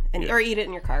dine in or eat it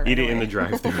in your car. Eat it in the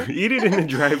drive-thru. Eat it in the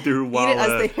drive-thru while eat it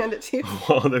as they hand it to you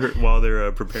while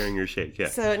they're preparing your shake. Yeah.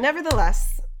 So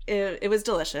nevertheless, it was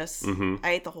delicious.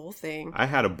 I ate the whole thing. I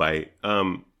had a bite.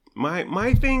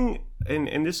 My thing,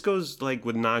 and this goes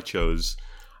with nachos.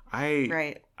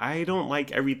 I don't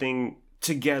like everything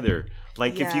together.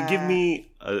 If you give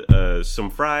me some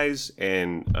fries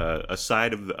and a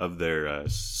side of their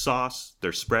sauce,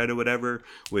 their spread or whatever,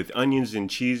 with onions and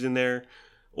cheese in there,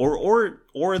 or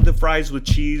the fries with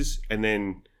cheese and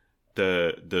then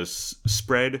the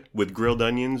spread with grilled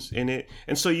onions in it,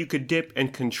 and so you could dip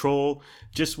and control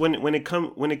just when it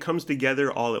comes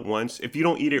together all at once. If you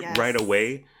don't eat it right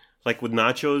away. Like with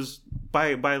nachos,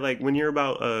 by when you're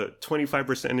about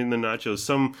 25% in the nachos,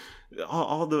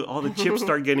 all the chips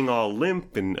start getting all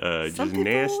limp and just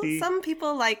nasty. Some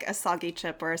people like a soggy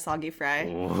chip or a soggy fry.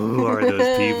 Who are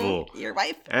those people? Your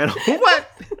wife. And what?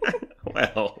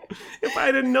 Well, if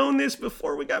I'd have known this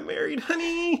before we got married,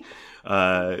 honey.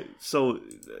 So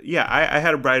yeah, I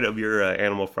had a bite of your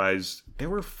animal fries. They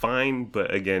were fine,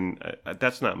 but again,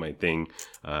 that's not my thing.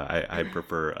 I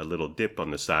prefer a little dip on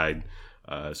the side.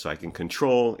 So I can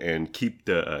control and keep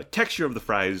the texture of the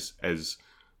fries as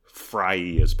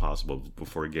fry-y as possible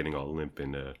before getting all limp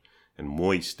and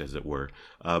moist, as it were.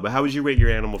 But how would you rate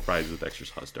your animal fries with extra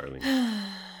sauce, darling?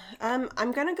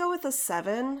 I'm gonna go with a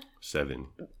 7. 7.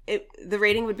 The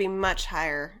rating would be much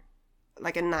higher,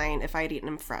 like a 9, if I had eaten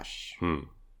them fresh.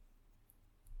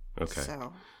 Okay.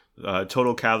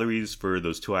 Total calories for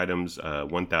those two items,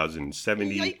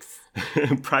 1,070. Yikes.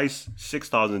 Price,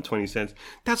 $6.20.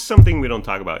 That's something we don't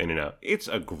talk about In-N-Out. It's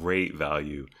a great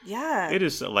value. Yeah. It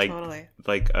is totally.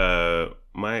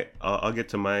 I'll get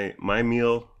to my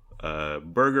meal,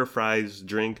 burger, fries,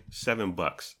 drink,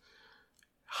 $7.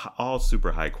 All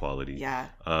super high quality. Yeah.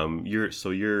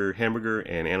 Your hamburger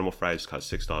and animal fries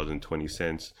cost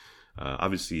 $6.20.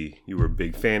 Obviously, you were a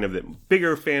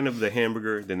bigger fan of the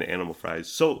hamburger than the animal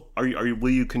fries. So, will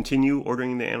you continue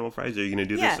ordering the animal fries? Are you going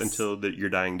to do this until your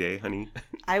dying day, honey?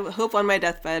 I hope on my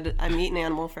deathbed I'm eating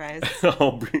animal fries.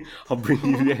 I'll bring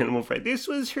you the animal fries. This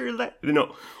was her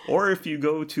or if you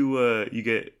go to you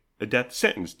get a death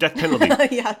penalty.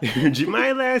 Yeah.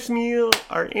 My last meal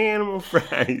are animal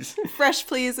fries. Fresh,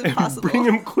 please, if possible. Bring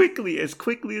them as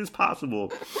quickly as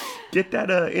possible. Get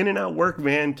that In-N-Out work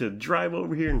van to drive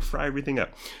over here and fry everything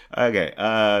up. Okay,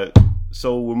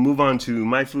 so we'll move on to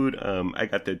my food. I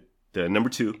got the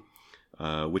number 2,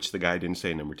 which the guy didn't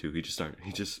say number 2. He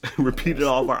just repeated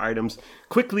all of our items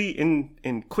quickly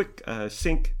in quick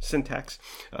syntax.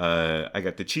 I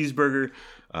got the cheeseburger.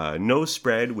 No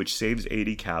spread, which saves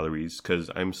 80 calories because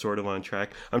I'm sort of on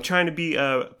track. I'm trying to be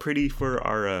pretty for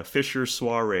our Fisher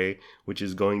soiree, which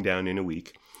is going down in a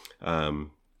week. And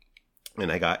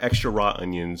I got extra raw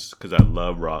onions because I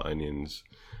love raw onions.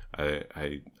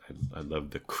 I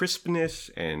love the crispness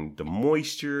and the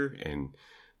moisture and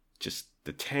just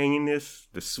the tanginess,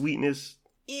 the sweetness.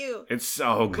 Ew. It's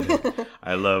so good.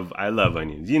 I love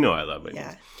onions. You know I love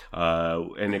onions. Yeah.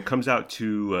 And it comes out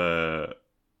to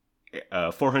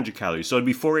 400 calories. So it'd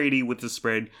be 480 with the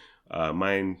spread.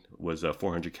 Mine was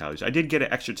 400 calories. I did get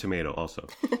an extra tomato also,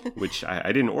 which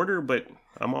I didn't order, but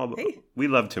we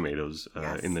love tomatoes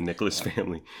in the Nicholas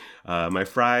family. My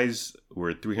fries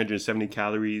were 370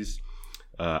 calories.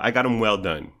 I got them well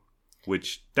done,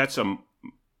 which that's a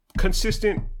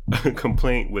consistent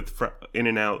complaint with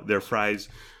In-N-Out, their fries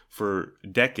for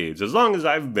decades. As long as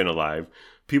I've been alive,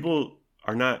 people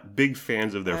are not big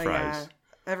fans of their fries.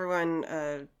 Yeah.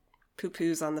 Everyone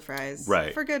poo-poos on the fries.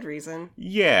 Right. For good reason.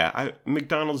 Yeah.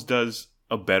 McDonald's does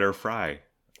a better fry.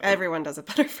 Everyone does a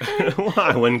better fry. Well,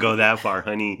 I wouldn't go that far,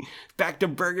 honey. Back to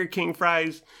Burger King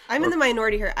fries. I'm in the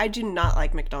minority here. I do not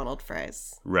like McDonald's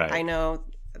fries. Right. I know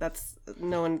that's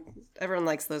everyone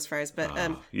likes those fries, but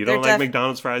you don't like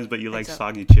McDonald's fries, but you like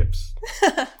soggy chips.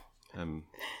 I'm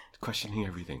questioning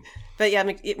everything. But yeah,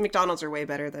 McDonald's are way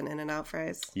better than In-N-Out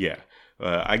fries. Yeah.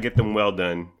 I get them well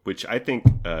done, which I think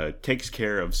takes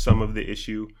care of some of the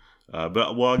issue. But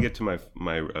I'll get to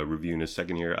my review in a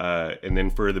second here. And then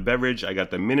for the beverage, I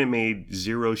got the Minute Maid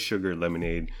Zero Sugar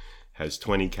Lemonade. Has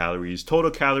 20 calories.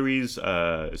 Total calories,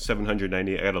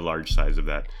 790. I got a large size of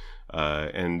that.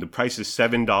 And the price is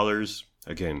 $7.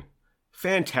 Again,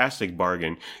 fantastic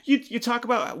bargain. You talk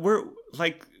about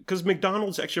because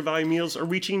McDonald's extra value meals are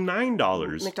reaching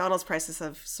 $9. McDonald's prices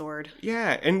have soared.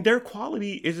 Yeah, and their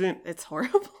quality isn't. It's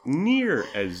horrible. Near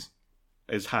as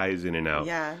high as In-N-Out.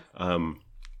 Yeah.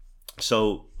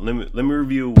 So let me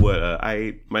review what I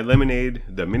ate. My lemonade,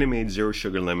 the Minute Maid Zero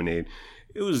Sugar Lemonade.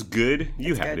 It was good.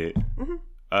 You had it.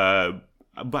 Mm-hmm.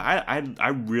 But I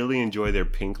really enjoy their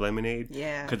pink lemonade.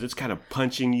 Yeah. Because it's kind of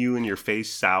punching you in your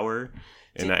face sour.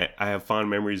 And I have fond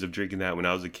memories of drinking that when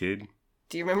I was a kid.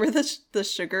 Do you remember the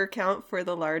sugar count for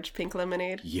the large pink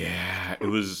lemonade? Yeah. It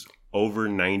was over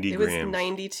 90 grams. It was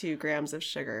 92 grams of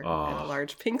sugar in a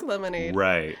large pink lemonade.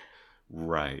 Right.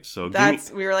 So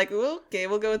we were like, okay,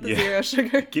 we'll go with the zero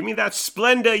sugar. Give me that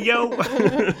Splenda, yo.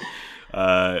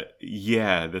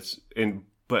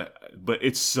 But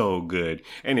it's so good,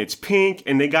 and it's pink,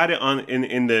 and they got it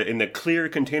in the clear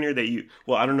container that you.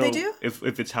 Well, I don't know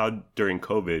if it's how during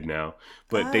COVID now,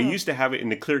 but they used to have it in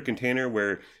the clear container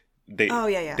where they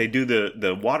they do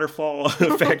the waterfall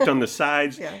effect on the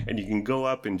sides, and you can go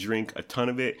up and drink a ton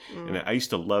of it. And I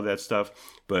used to love that stuff.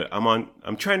 But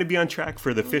I'm trying to be on track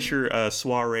for the Fisher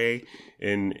soiree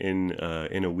in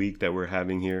a week that we're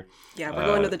having here. Yeah, we're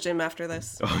going to the gym after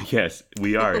this. Oh yes,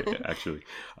 we are actually.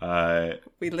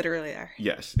 We literally are.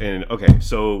 Yes, and okay,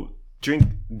 so drink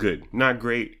good, not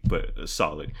great, but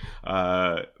solid.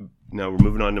 Now we're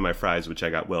moving on to my fries, which I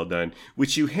got well done,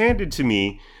 which you handed to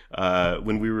me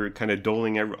when we were kind of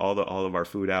doling all of our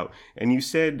food out, and you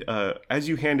said as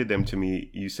you handed them to me,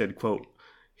 you said, "quote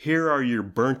Here are your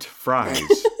burnt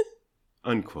fries,"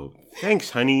 unquote. Thanks,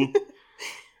 honey.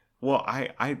 Well,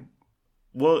 I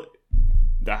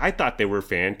thought they were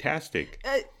fantastic.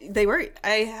 They were. I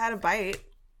had a bite,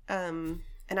 and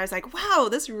I was like, "Wow,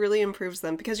 this really improves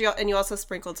them." Because you also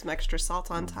sprinkled some extra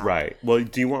salt on top. Right. Well,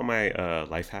 do you want my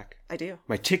life hack? I do.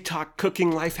 My TikTok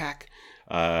cooking life hack.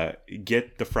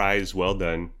 Get the fries well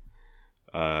done.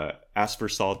 Ask for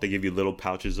salt. They give you little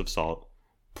pouches of salt.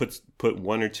 Put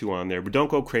 1 or 2 on there, but don't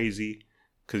go crazy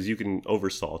because you can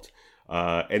oversalt.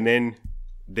 And then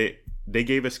they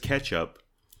gave us ketchup.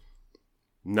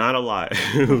 Not a lot.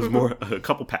 It was more a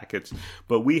couple packets,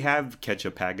 but we have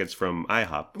ketchup packets from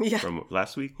IHOP from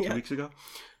last week, 2 weeks ago.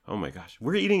 Oh my gosh,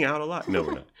 we're eating out a lot. No,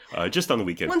 we're not. Just on the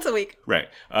weekend. Once a week. Right.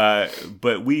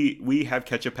 But we have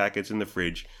ketchup packets in the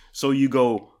fridge. So you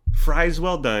go fries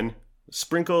well done,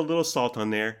 sprinkle a little salt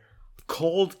on there,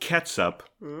 cold ketchup.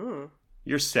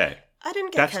 You're set. I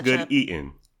didn't get That's ketchup. good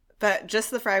eating. But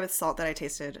just the fry with salt that I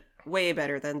tasted, way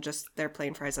better than just their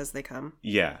plain fries as they come.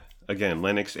 Yeah. Again,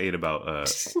 Lennox ate about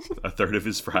a third of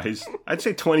his fries. I'd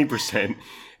say 20%.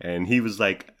 And he was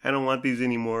like, I don't want these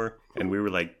anymore. And we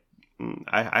were like,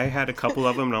 I had a couple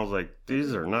of them and I was like,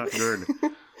 these are not good.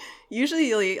 Usually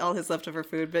you'll eat all his leftover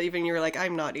food, but even you were like,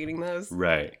 I'm not eating those.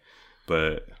 Right.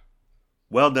 But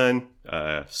well done.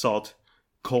 Salt,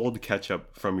 cold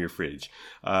ketchup from your fridge.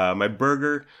 My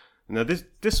burger. Now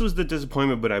this was the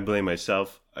disappointment, but I blame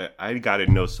myself. I got it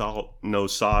no salt, no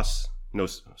sauce,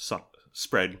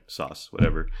 spread sauce,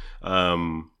 whatever.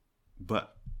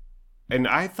 But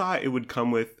I thought it would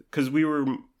come with, because we were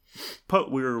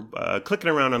clicking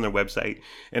around on their website,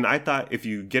 and I thought if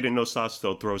you get it no sauce,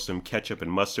 they'll throw some ketchup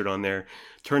and mustard on there.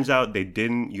 Turns out they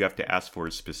didn't. You have to ask for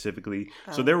it specifically.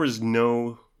 So there was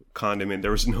no condiment,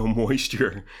 there was no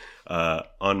moisture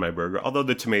on my burger, although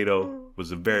the tomato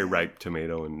was a very ripe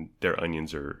tomato and their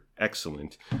onions are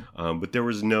excellent, but there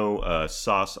was no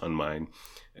sauce on mine.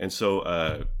 And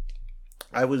so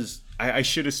I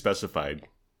should have specified,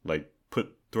 like,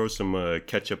 throw some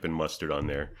ketchup and mustard on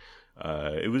there.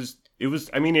 It was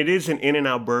I mean, it is an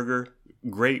In-N-Out burger.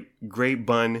 Great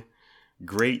bun,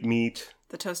 great meat.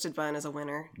 The toasted bun is a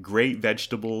winner. Great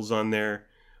vegetables on there.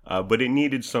 But it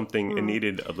needed something. It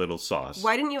needed a little sauce.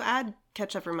 Why didn't you add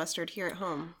ketchup or mustard here at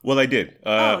home? Well, I did.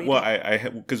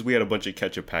 Because we had a bunch of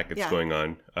ketchup packets going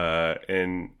on,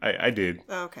 and I did.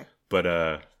 Oh, okay. But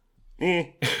I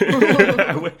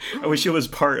wish it was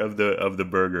part of the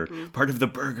burger, part of the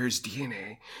burger's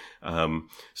DNA.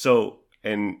 So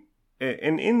and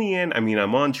in the end, I mean,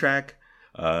 I'm on track,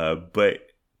 but.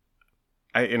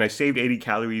 I saved 80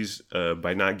 calories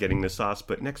by not getting the sauce,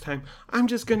 but next time I'm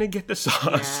just gonna get the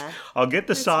sauce. Yeah, I'll get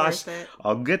the sauce.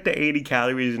 I'll get the 80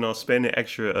 calories, and I'll spend an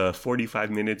extra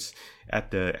 45 minutes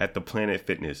at the Planet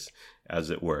Fitness, as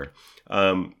it were.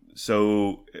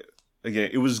 So again,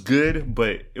 it was good,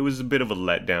 but it was a bit of a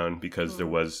letdown because there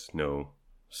was no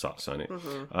sauce on it.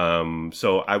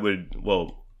 So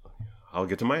I'll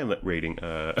get to my rating.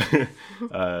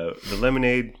 The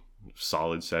lemonade,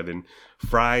 solid 7.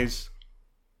 Fries.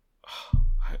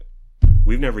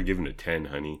 We've never given a 10,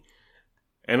 honey.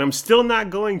 And I'm still not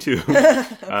going to.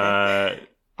 Okay.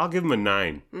 I'll give them a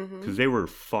 9. Because they were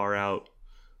far out.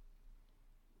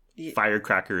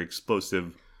 Firecracker,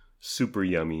 explosive, super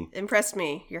yummy. Impressed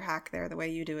me, your hack there, the way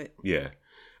you do it. Yeah.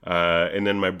 And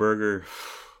then my burger,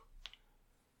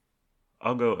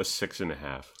 I'll go a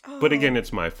 6.5. Oh. But again,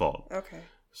 it's my fault. Okay.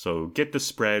 So get the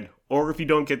spread. Or if you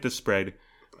don't get the spread,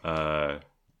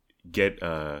 get...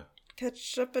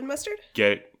 ketchup and mustard?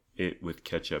 Get it with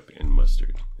ketchup and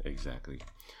mustard. Exactly.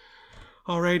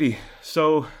 Alrighty.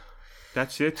 So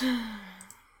that's it.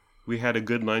 We had a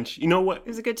good lunch. You know what? It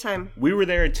was a good time. We were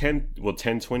there at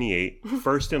 10:28,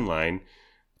 first in line.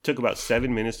 Took about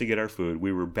 7 minutes to get our food.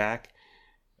 We were back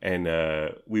and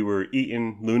we were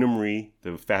eating Luna Marie,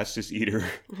 the fastest eater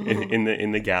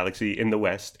in the galaxy, in the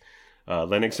West.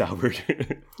 Lennox Albert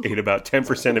ate about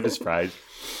 10% of his fries.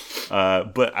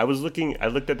 But I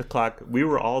looked at the clock. We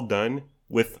were all done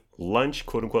with lunch,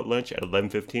 quote unquote lunch, at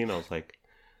 11:15. I was like,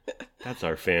 that's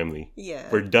our family. Yeah.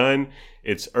 We're done.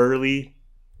 It's early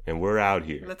and we're out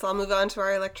here. Let's all move on to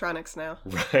our electronics now.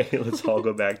 Right. Let's all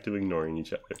go back to ignoring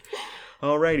each other.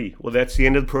 Alrighty. Well, that's the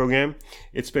end of the program.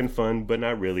 It's been fun, but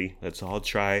not really. Let's all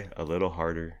try a little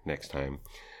harder next time.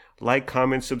 Like,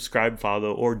 comment, subscribe,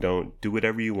 follow, or don't. Do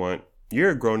whatever you want.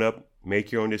 You're a grown-up.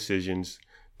 Make your own decisions.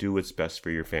 Do what's best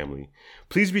for your family.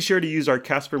 Please be sure to use our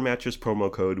Casper Mattress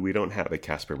promo code. We don't have a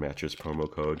Casper Mattress promo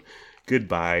code.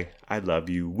 Goodbye. I love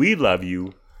you. We love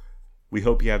you. We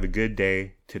hope you have a good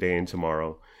day today and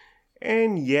tomorrow.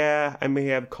 And yeah, I may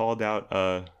have called out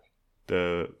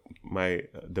the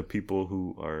people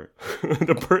who are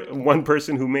one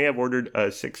person who may have ordered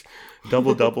 6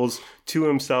 double doubles to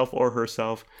himself or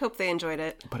herself. Hope they enjoyed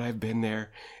it. But I've been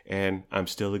there, and I'm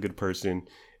still a good person,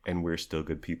 and we're still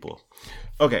good people.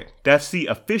 Okay, that's the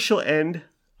official end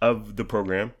of the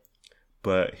program.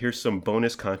 But here's some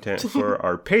bonus content for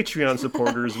our Patreon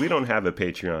supporters. We don't have a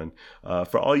Patreon.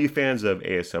 For all you fans of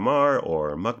ASMR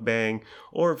or mukbang,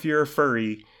 or if you're a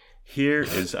furry, here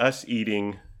is us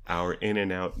eating our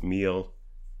In-N-Out meal.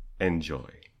 Enjoy.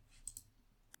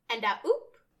 And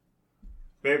oop.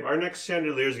 Babe, our next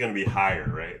chandelier is going to be higher,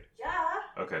 right?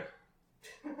 Yeah. Okay.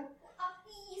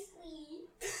 Obviously.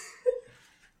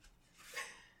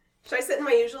 Should I sit in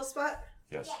my usual spot?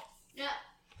 Yes. Yeah.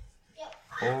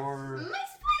 Or... My spot.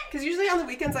 Because usually on the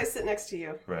weekends I sit next to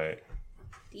you. Right.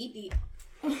 Dee.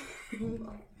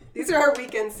 These are our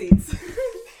weekend seats.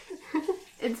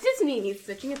 It's just me. He's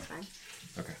switching. It's fine.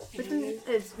 Okay. Which one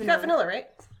is You got vanilla, right?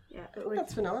 Yeah.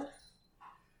 That's vanilla.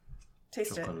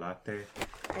 Taste it. Chocolate.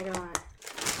 I don't want.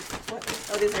 What?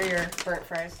 Oh, these are your burnt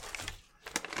fries.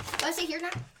 Oh, is it here now?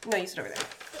 No, you sit over there.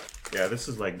 Yeah, this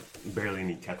is like barely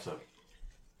any ketchup.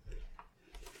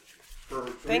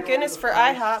 Thank goodness for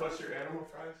IHOP. Plus your animal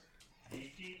fries.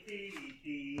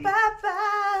 Bye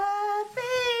bye,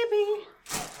 baby.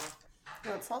 You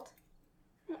want salt?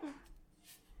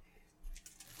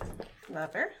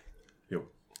 Not fair. Yo.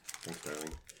 Thanks,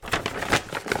 darling.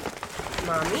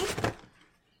 Mommy.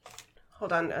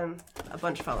 Hold on, a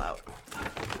bunch fell out.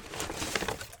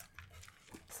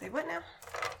 Say what now?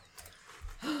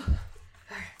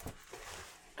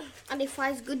 Are the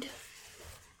fries good?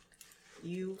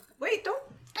 You wait, don't.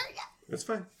 It's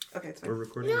fine. Okay, it's fine. We're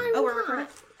recording. Oh, we're recording.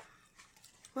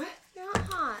 What? They're not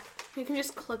hot. You can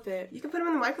just clip it. You can put them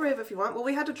in the microwave if you want. Well,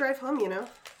 we had to drive home, you know.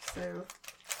 So.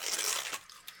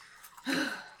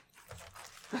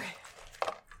 Okay.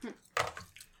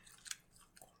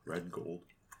 Red gold.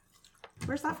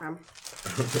 Where's that from?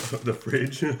 The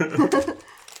fridge.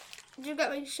 Did you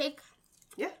get me to shake?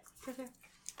 Yeah. Okay.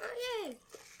 Oh, yay.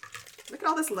 Look at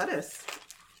all this lettuce.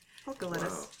 Polka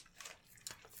lettuce.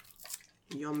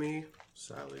 Wow. Yummy.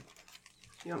 Salad.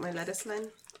 You want my lettuce,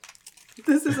 Lynn?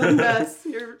 This is a mess.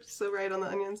 You're so right on the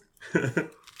onions.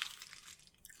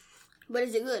 But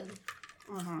is it good?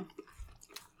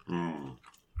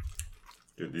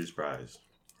 Dude, these fries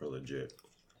are legit.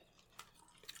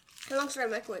 How long should I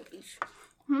microwave these?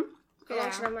 Hmm? How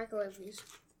long should I microwave these?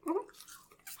 Mhm.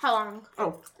 How long?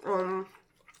 Oh,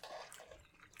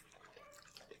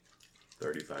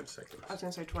 35 seconds. I was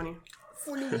gonna say 20.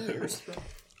 40 years.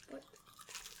 What?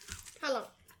 How long?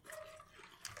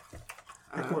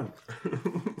 Pick one.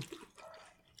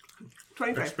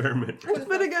 25. Experiment.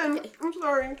 But again, I'm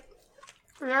sorry.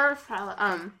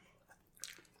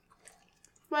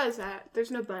 What is that?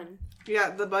 There's no bun. Yeah,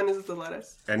 the bun is the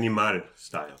lettuce. Animal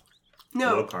style.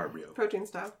 No. Low carb, yo. Protein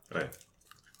style. Oh yeah.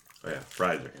 Oh yeah.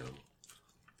 Fries are animal.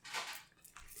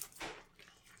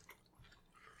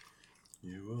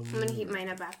 I'm gonna heat mine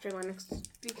up after Lennox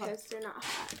because they're not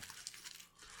hot.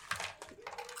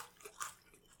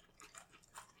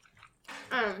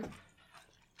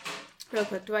 Real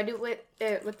quick, do I do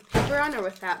it with the paper on or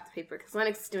without the paper? Because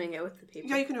Lennox is doing it with the paper.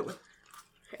 Yeah, you can do it with.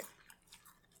 Okay.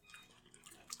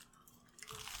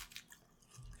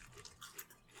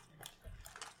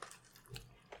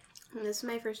 And this is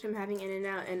my first time having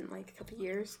In-N-Out in like a couple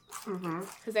years.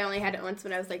 Because I only had it once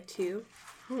when I was like 2.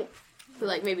 For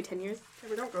like maybe 10 years. Yeah,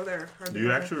 we don't go there. Do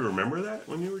you actually remember that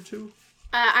when you were 2?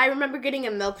 I remember getting a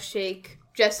milkshake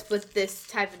just with this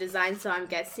type of design, so I'm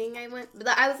guessing I went. But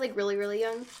I was like really, really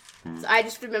young, so I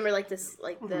just remember like this,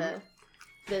 like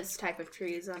this type of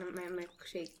trees on my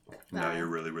milkshake. Now you're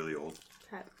really, really old.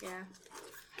 Yeah.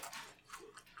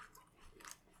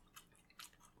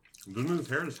 Doesn't his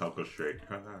hair just help us straight?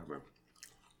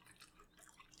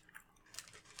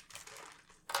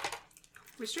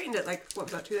 We straightened it like, what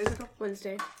was that, 2 days ago?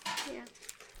 Wednesday. Yeah.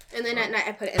 And then at night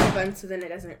I put it in the bun so then it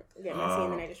doesn't get messy,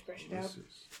 and then I just brush it out. This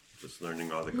is just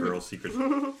learning all the girl secrets.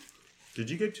 Did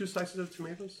you get 2 slices of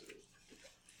tomatoes?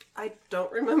 I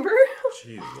don't remember.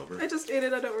 Jeez, lover. I just ate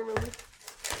it, I don't remember.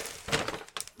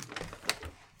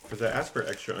 Because I asked for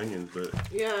extra onions, but...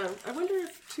 Yeah, I wonder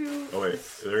if 2... Oh wait,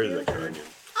 there is extra onion.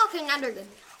 Okay, now they're good.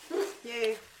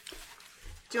 Yay.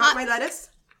 Do you want my lettuce?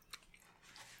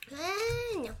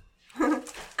 No.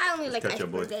 I only like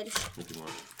Ketchup, boy, iceberg lettuce. if you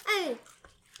want. Hey.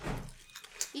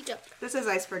 Eat up. This is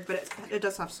iceberg, but it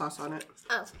does have sauce on it.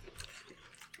 Oh.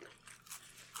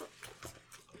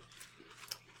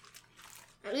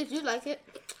 At least you like it.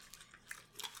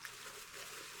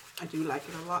 I do like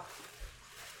it a lot.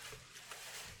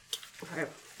 Okay.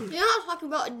 You know I was talking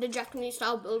about the Japanese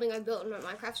style building I built in my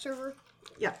Minecraft server?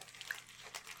 Yeah.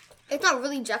 It's not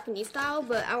really Japanese style,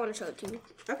 but I want to show it to you.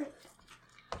 Okay.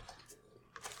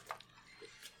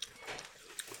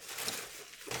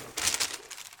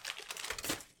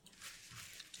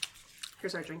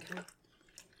 Here's our drink.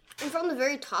 And from the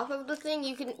very top of the thing,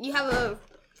 you have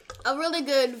a really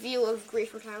good view of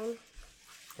Griefer Town.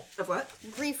 Of what?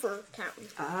 Griefer Town.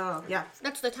 Oh, yeah.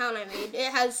 That's the town I made.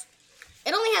 It has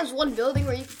It only has one building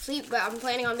where you can sleep, but I'm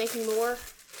planning on making more.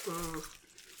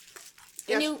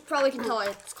 And you probably can tell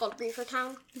it's called Griefer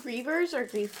Town. Grievers or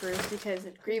Griefers? Because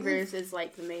Grievers is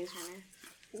like the Maze Runner.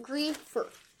 Griefer.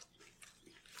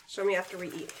 Show me after we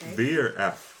eat, okay? B or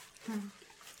F?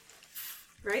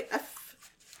 Right? F.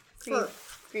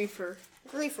 Griefer.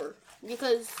 Griefer.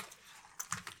 Because,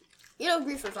 you know what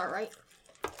griefers are, right?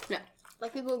 No.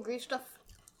 Like people who grief stuff.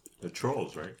 The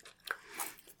trolls, right?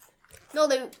 No,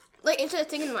 they, like, it's a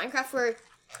thing in Minecraft where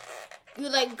you,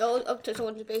 like, go up to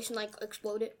someone's base and, like,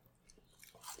 explode it.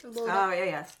 And blow it up. Oh,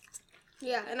 yeah.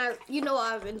 Yeah, and I'm in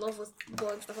love with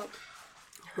blowing stuff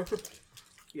up.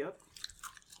 Yep.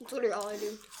 That's literally all I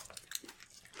do.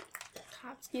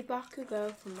 Tatsuki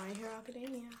Bakugo from My Hero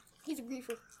Academia. He's a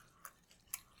griefer.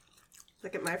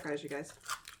 Look at my fries, you guys.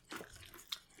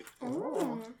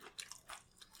 Oh.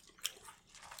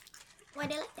 Why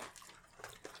do you like that?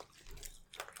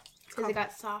 Because it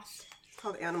got sauce.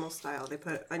 Called animal style. They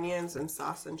put onions and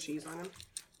sauce and cheese on them.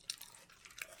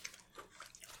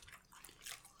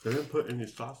 They didn't put any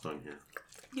sauce on here.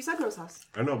 You said no sauce.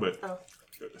 I know, but Oh.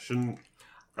 shouldn't...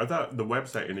 I thought the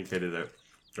website indicated that...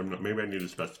 maybe I need to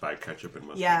specify ketchup and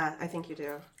mustard. Yeah, I think you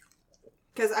do.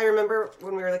 Because I remember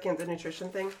when we were looking at the nutrition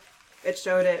thing, it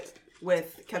showed it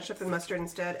with ketchup and mustard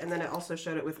instead, and then it also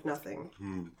showed it with nothing.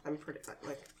 I'm pretty,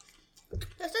 like...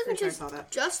 This doesn't sure I saw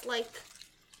that. just like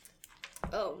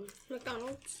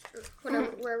McDonald's or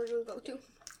whatever, wherever you go to.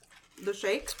 The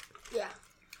shake? Yeah.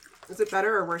 Is it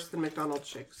better or worse than McDonald's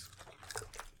shakes?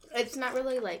 It's not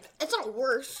really like... It's not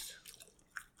worse.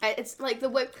 It's like the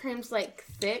whipped cream's like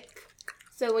thick.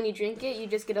 So when you drink it, you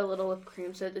just get a little whipped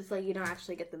cream. So it's like you don't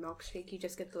actually get the milkshake. You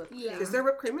just get the whipped cream. Is there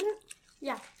whipped cream in it?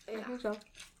 Yeah, I think so.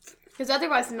 Because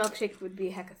otherwise the milkshake would be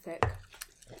hecka thick.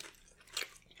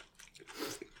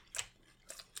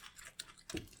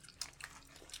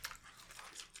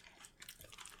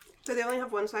 Do they only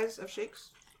have one size of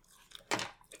shakes?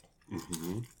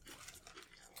 Mm-hmm.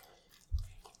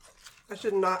 I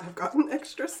should not have gotten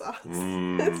extra sauce.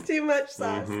 It's too much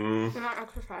sauce. Mm-hmm. They're not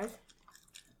extra fries.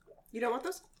 You don't want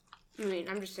those? I mean,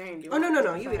 I'm just saying. Oh,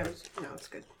 no. You eat them. No, it's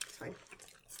good. It's fine.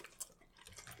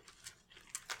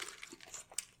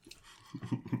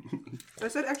 I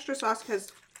said extra sauce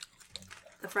because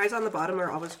the fries on the bottom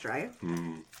are always dry.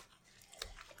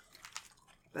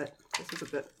 But this is a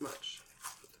bit much.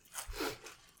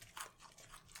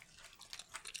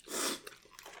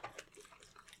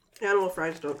 Animal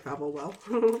fries don't travel well.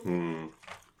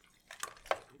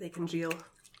 They congeal.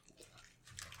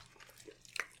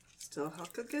 Still hella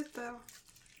good though.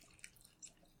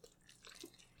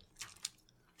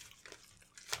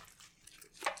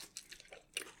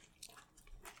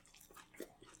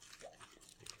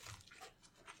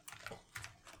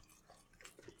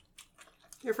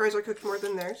 Your fries are cooked more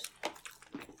than theirs.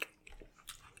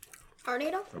 Are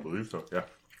they though? I believe so, yeah.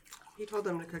 He told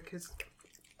them to cook his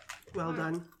well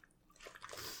done.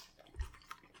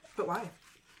 But why?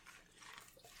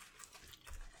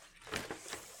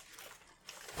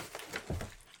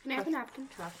 Can I have a napkin?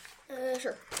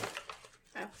 Sure.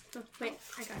 Oh, wait,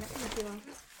 I got it. Not too long.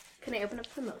 Can I open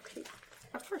up the milkshake?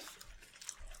 Of course.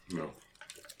 No.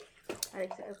 I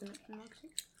like to open up the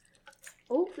milkshake.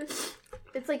 Oh,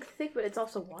 it's like thick, but it's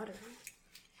also watery.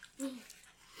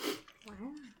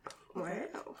 Wow.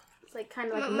 Wow. It's like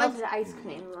kind of like melted ice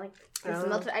cream. Like there's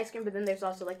melted ice cream, but then there's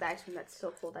also like the ice cream that's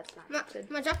still full. That's not melted.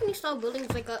 My Japanese style building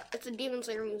is like it's a Demon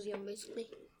Slayer museum basically.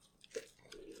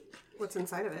 What's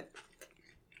inside of it?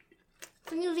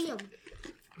 It's a museum.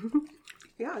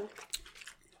 Yeah.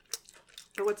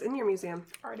 But what's in your museum?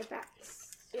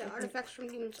 Artifacts. Yeah, artifacts from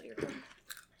Demon Slayer.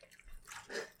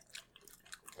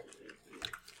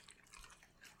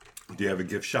 Do you have a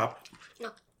gift shop?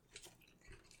 No.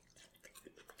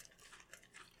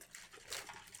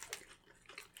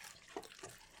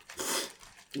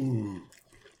 Ooh.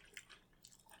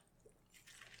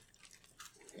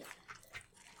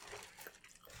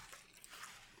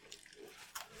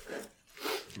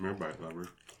 Come here, bite lover.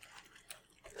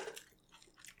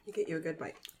 You get you a good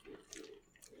bite.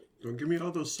 Don't give me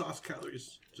all those sauce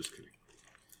calories. Just kidding.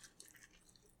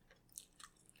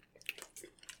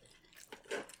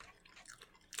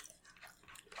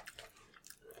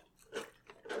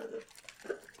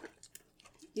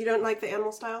 You don't like the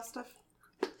animal style stuff?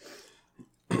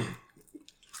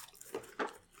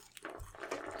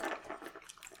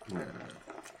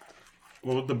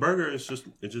 Well, with the burger, it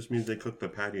just means they cook the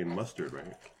patty in mustard,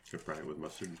 right? To fry it with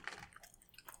mustard.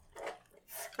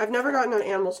 I've never gotten an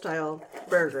animal style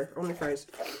burger, only fries.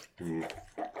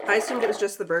 I assumed it was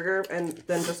just the burger, and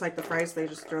then just like the fries, they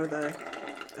just throw the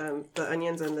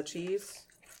onions and the cheese.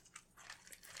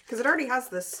 Because it already has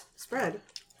this spread.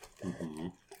 Mm-hmm.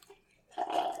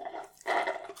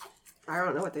 I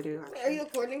don't know what they do. Actually. Are you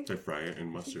recording? They fry it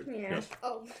in mustard. Yeah. Yes.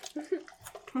 Oh.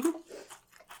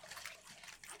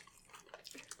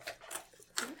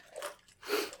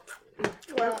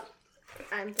 Well,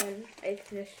 I'm done. I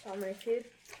finished all my food.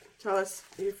 Tell us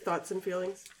your thoughts and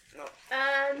feelings.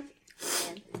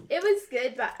 It was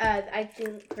good, but I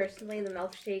think personally the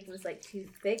milkshake was like too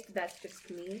thick. That's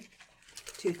just me.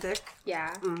 Too thick?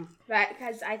 Yeah. Mm. But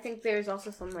because I think there's also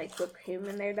some like whipped cream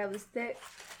in there that was thick.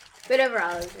 But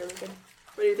overall, it was really good.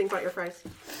 What do you think about your fries?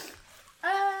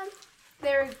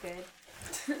 They were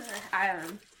good. I don't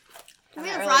know. To me,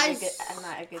 the fries. I'm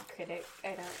not a good critic.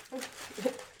 I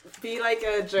don't. Be like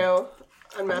a Joe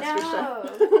on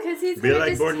MasterChef. No, because he's Be gonna like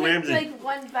just Gordon take Ramsay. like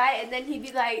one bite and then he'd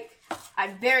be like,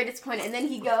 "I'm very disappointed," and then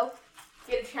he'd go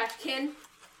get a trash can,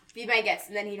 be my guest,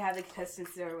 and then he'd have the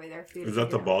contestants throw away their food. Is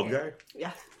that the bald guy?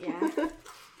 Yeah. Yeah.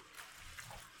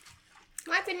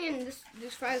 My opinion,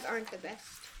 these fries aren't the best.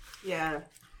 Yeah.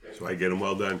 So I get them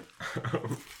well done.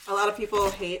 A lot of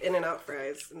people hate In-N-Out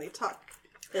fries, and they talk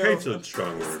ill. Hate's a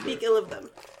strong word. Speak ill of them.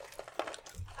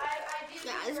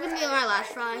 Yeah, this is gonna be my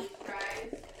last fry.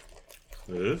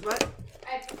 It is? What?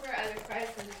 I prefer other fries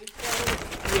than these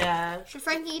fries. Yeah. Should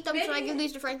Frankie eat them? Should I give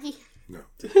these to Frankie? No.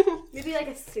 Maybe like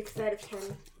a 6 out of 10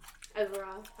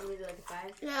 overall. Or maybe like a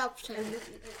 5. Yeah, up to 10.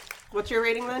 What's your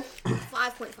rating then?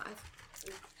 5.5.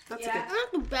 That's Yeah. a They're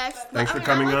not the best. but Thanks I for mean,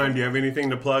 coming I like on. Do you have anything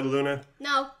to plug, Luna? them.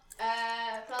 No.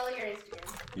 Follow your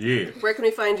Instagram. Yeah. good. Where can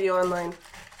we find you online?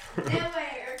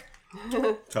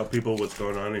 Nowhere. Tell people what's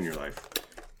going on in your life.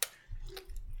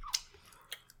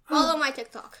 Follow my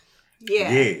TikTok.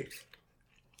 Yeah.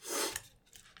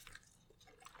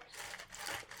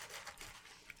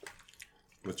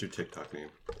 What's your TikTok name?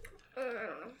 I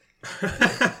don't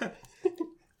know.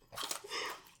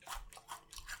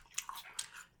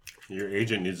 Your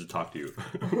agent needs to talk to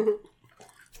you.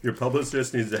 Your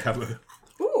publicist needs to have a...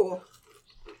 Ooh.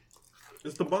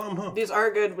 It's the bomb, huh? These are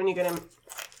good when you get them.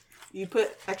 You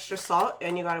put extra salt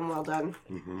and you got them well done.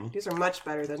 Mm-hmm. These are much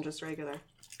better than just regular.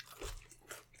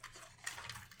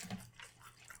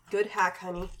 Good hack,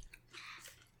 honey.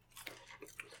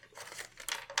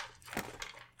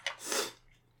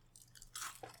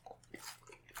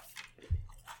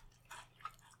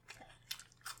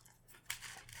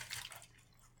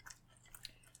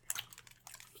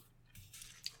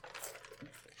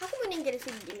 How come we didn't get to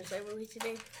see the Demon Slayer movie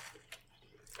today?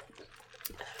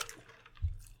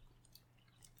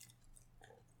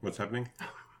 What's happening?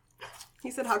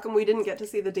 He said, how come we didn't get to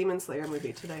see the Demon Slayer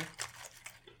movie today?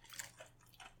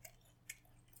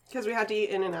 Because we had to eat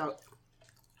In-N-Out.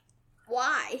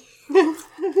 Why?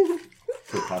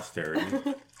 For posterity.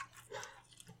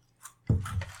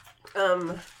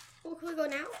 Well, can we go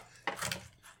now?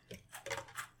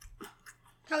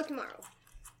 How about tomorrow?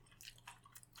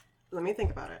 Let me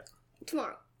think about it.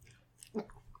 Tomorrow.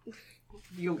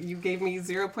 You gave me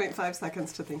 0.5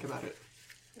 seconds to think about it.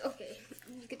 Okay.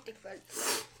 You can think about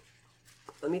it.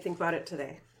 Let me think about it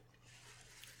today.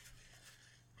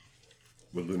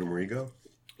 Would Luna Marie go?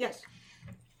 Yes.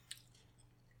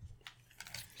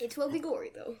 It will be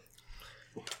gory though.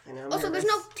 I know. I'm Also, there's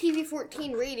nervous. no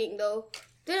TV-14 rating though.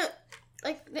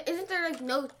 Isn't there like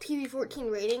no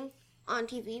TV-14 rating on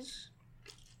TVs?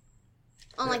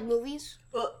 On like movies?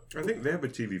 Well, I think they have a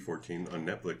TV-14 on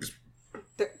Netflix.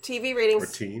 the TV Or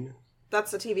ratings, teen. that's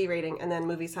the TV rating, and then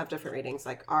movies have different ratings,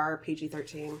 like R,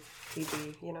 PG-13,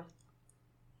 PG, you know.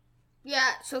 Yeah,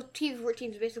 so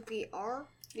TV-14 is basically R?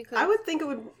 Because I would think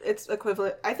it's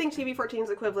equivalent. I think TV-14 is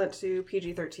equivalent to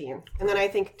PG-13. And then I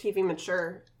think TV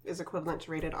mature is equivalent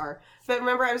to rated R. But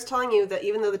remember, I was telling you that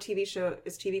even though the TV show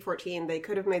is TV-14, they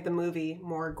could have made the movie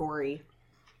more gory.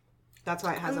 That's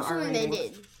why it has I'm an R assuming rating. they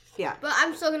did. Yeah. But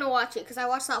I'm still gonna watch it because I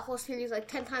watched that whole series like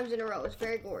 10 times in a row. It's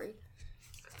very gory.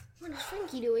 What is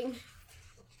Frankie doing?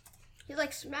 He's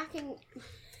like smacking.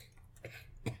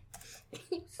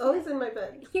 Oh, he's in my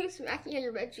bed. He was smacking on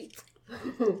your bed sheets.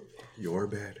 Your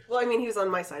bed. Well, I mean, he was on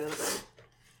my side of the bed.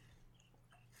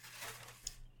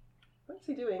 What's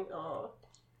he doing? Oh.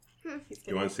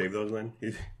 You want to save those, Lynn?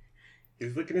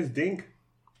 He's licking his dink.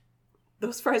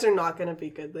 Those fries are not going to be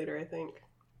good later, I think.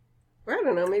 Or I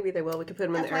don't know, maybe they will. We could put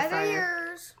them in That's the air why they're fryer.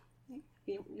 yours.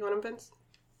 You want them, Vince?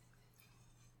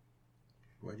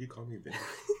 Why do you call me Vince?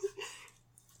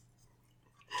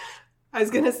 I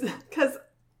was going to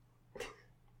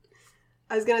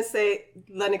say,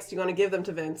 Lennox, do you want to give them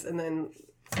to Vince? And then,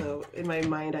 so in my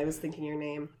mind, I was thinking your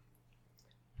name.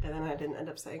 And then I didn't end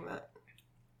up saying that.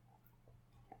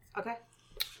 Okay.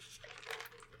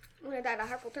 I'm gonna die of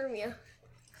hypothermia.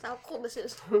 That's how cold this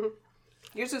is.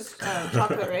 Yours is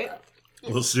chocolate, right?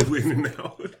 We'll zoom in and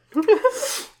out.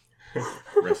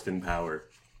 Rest in power.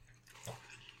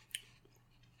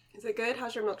 Is it good?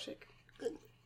 How's your milkshake?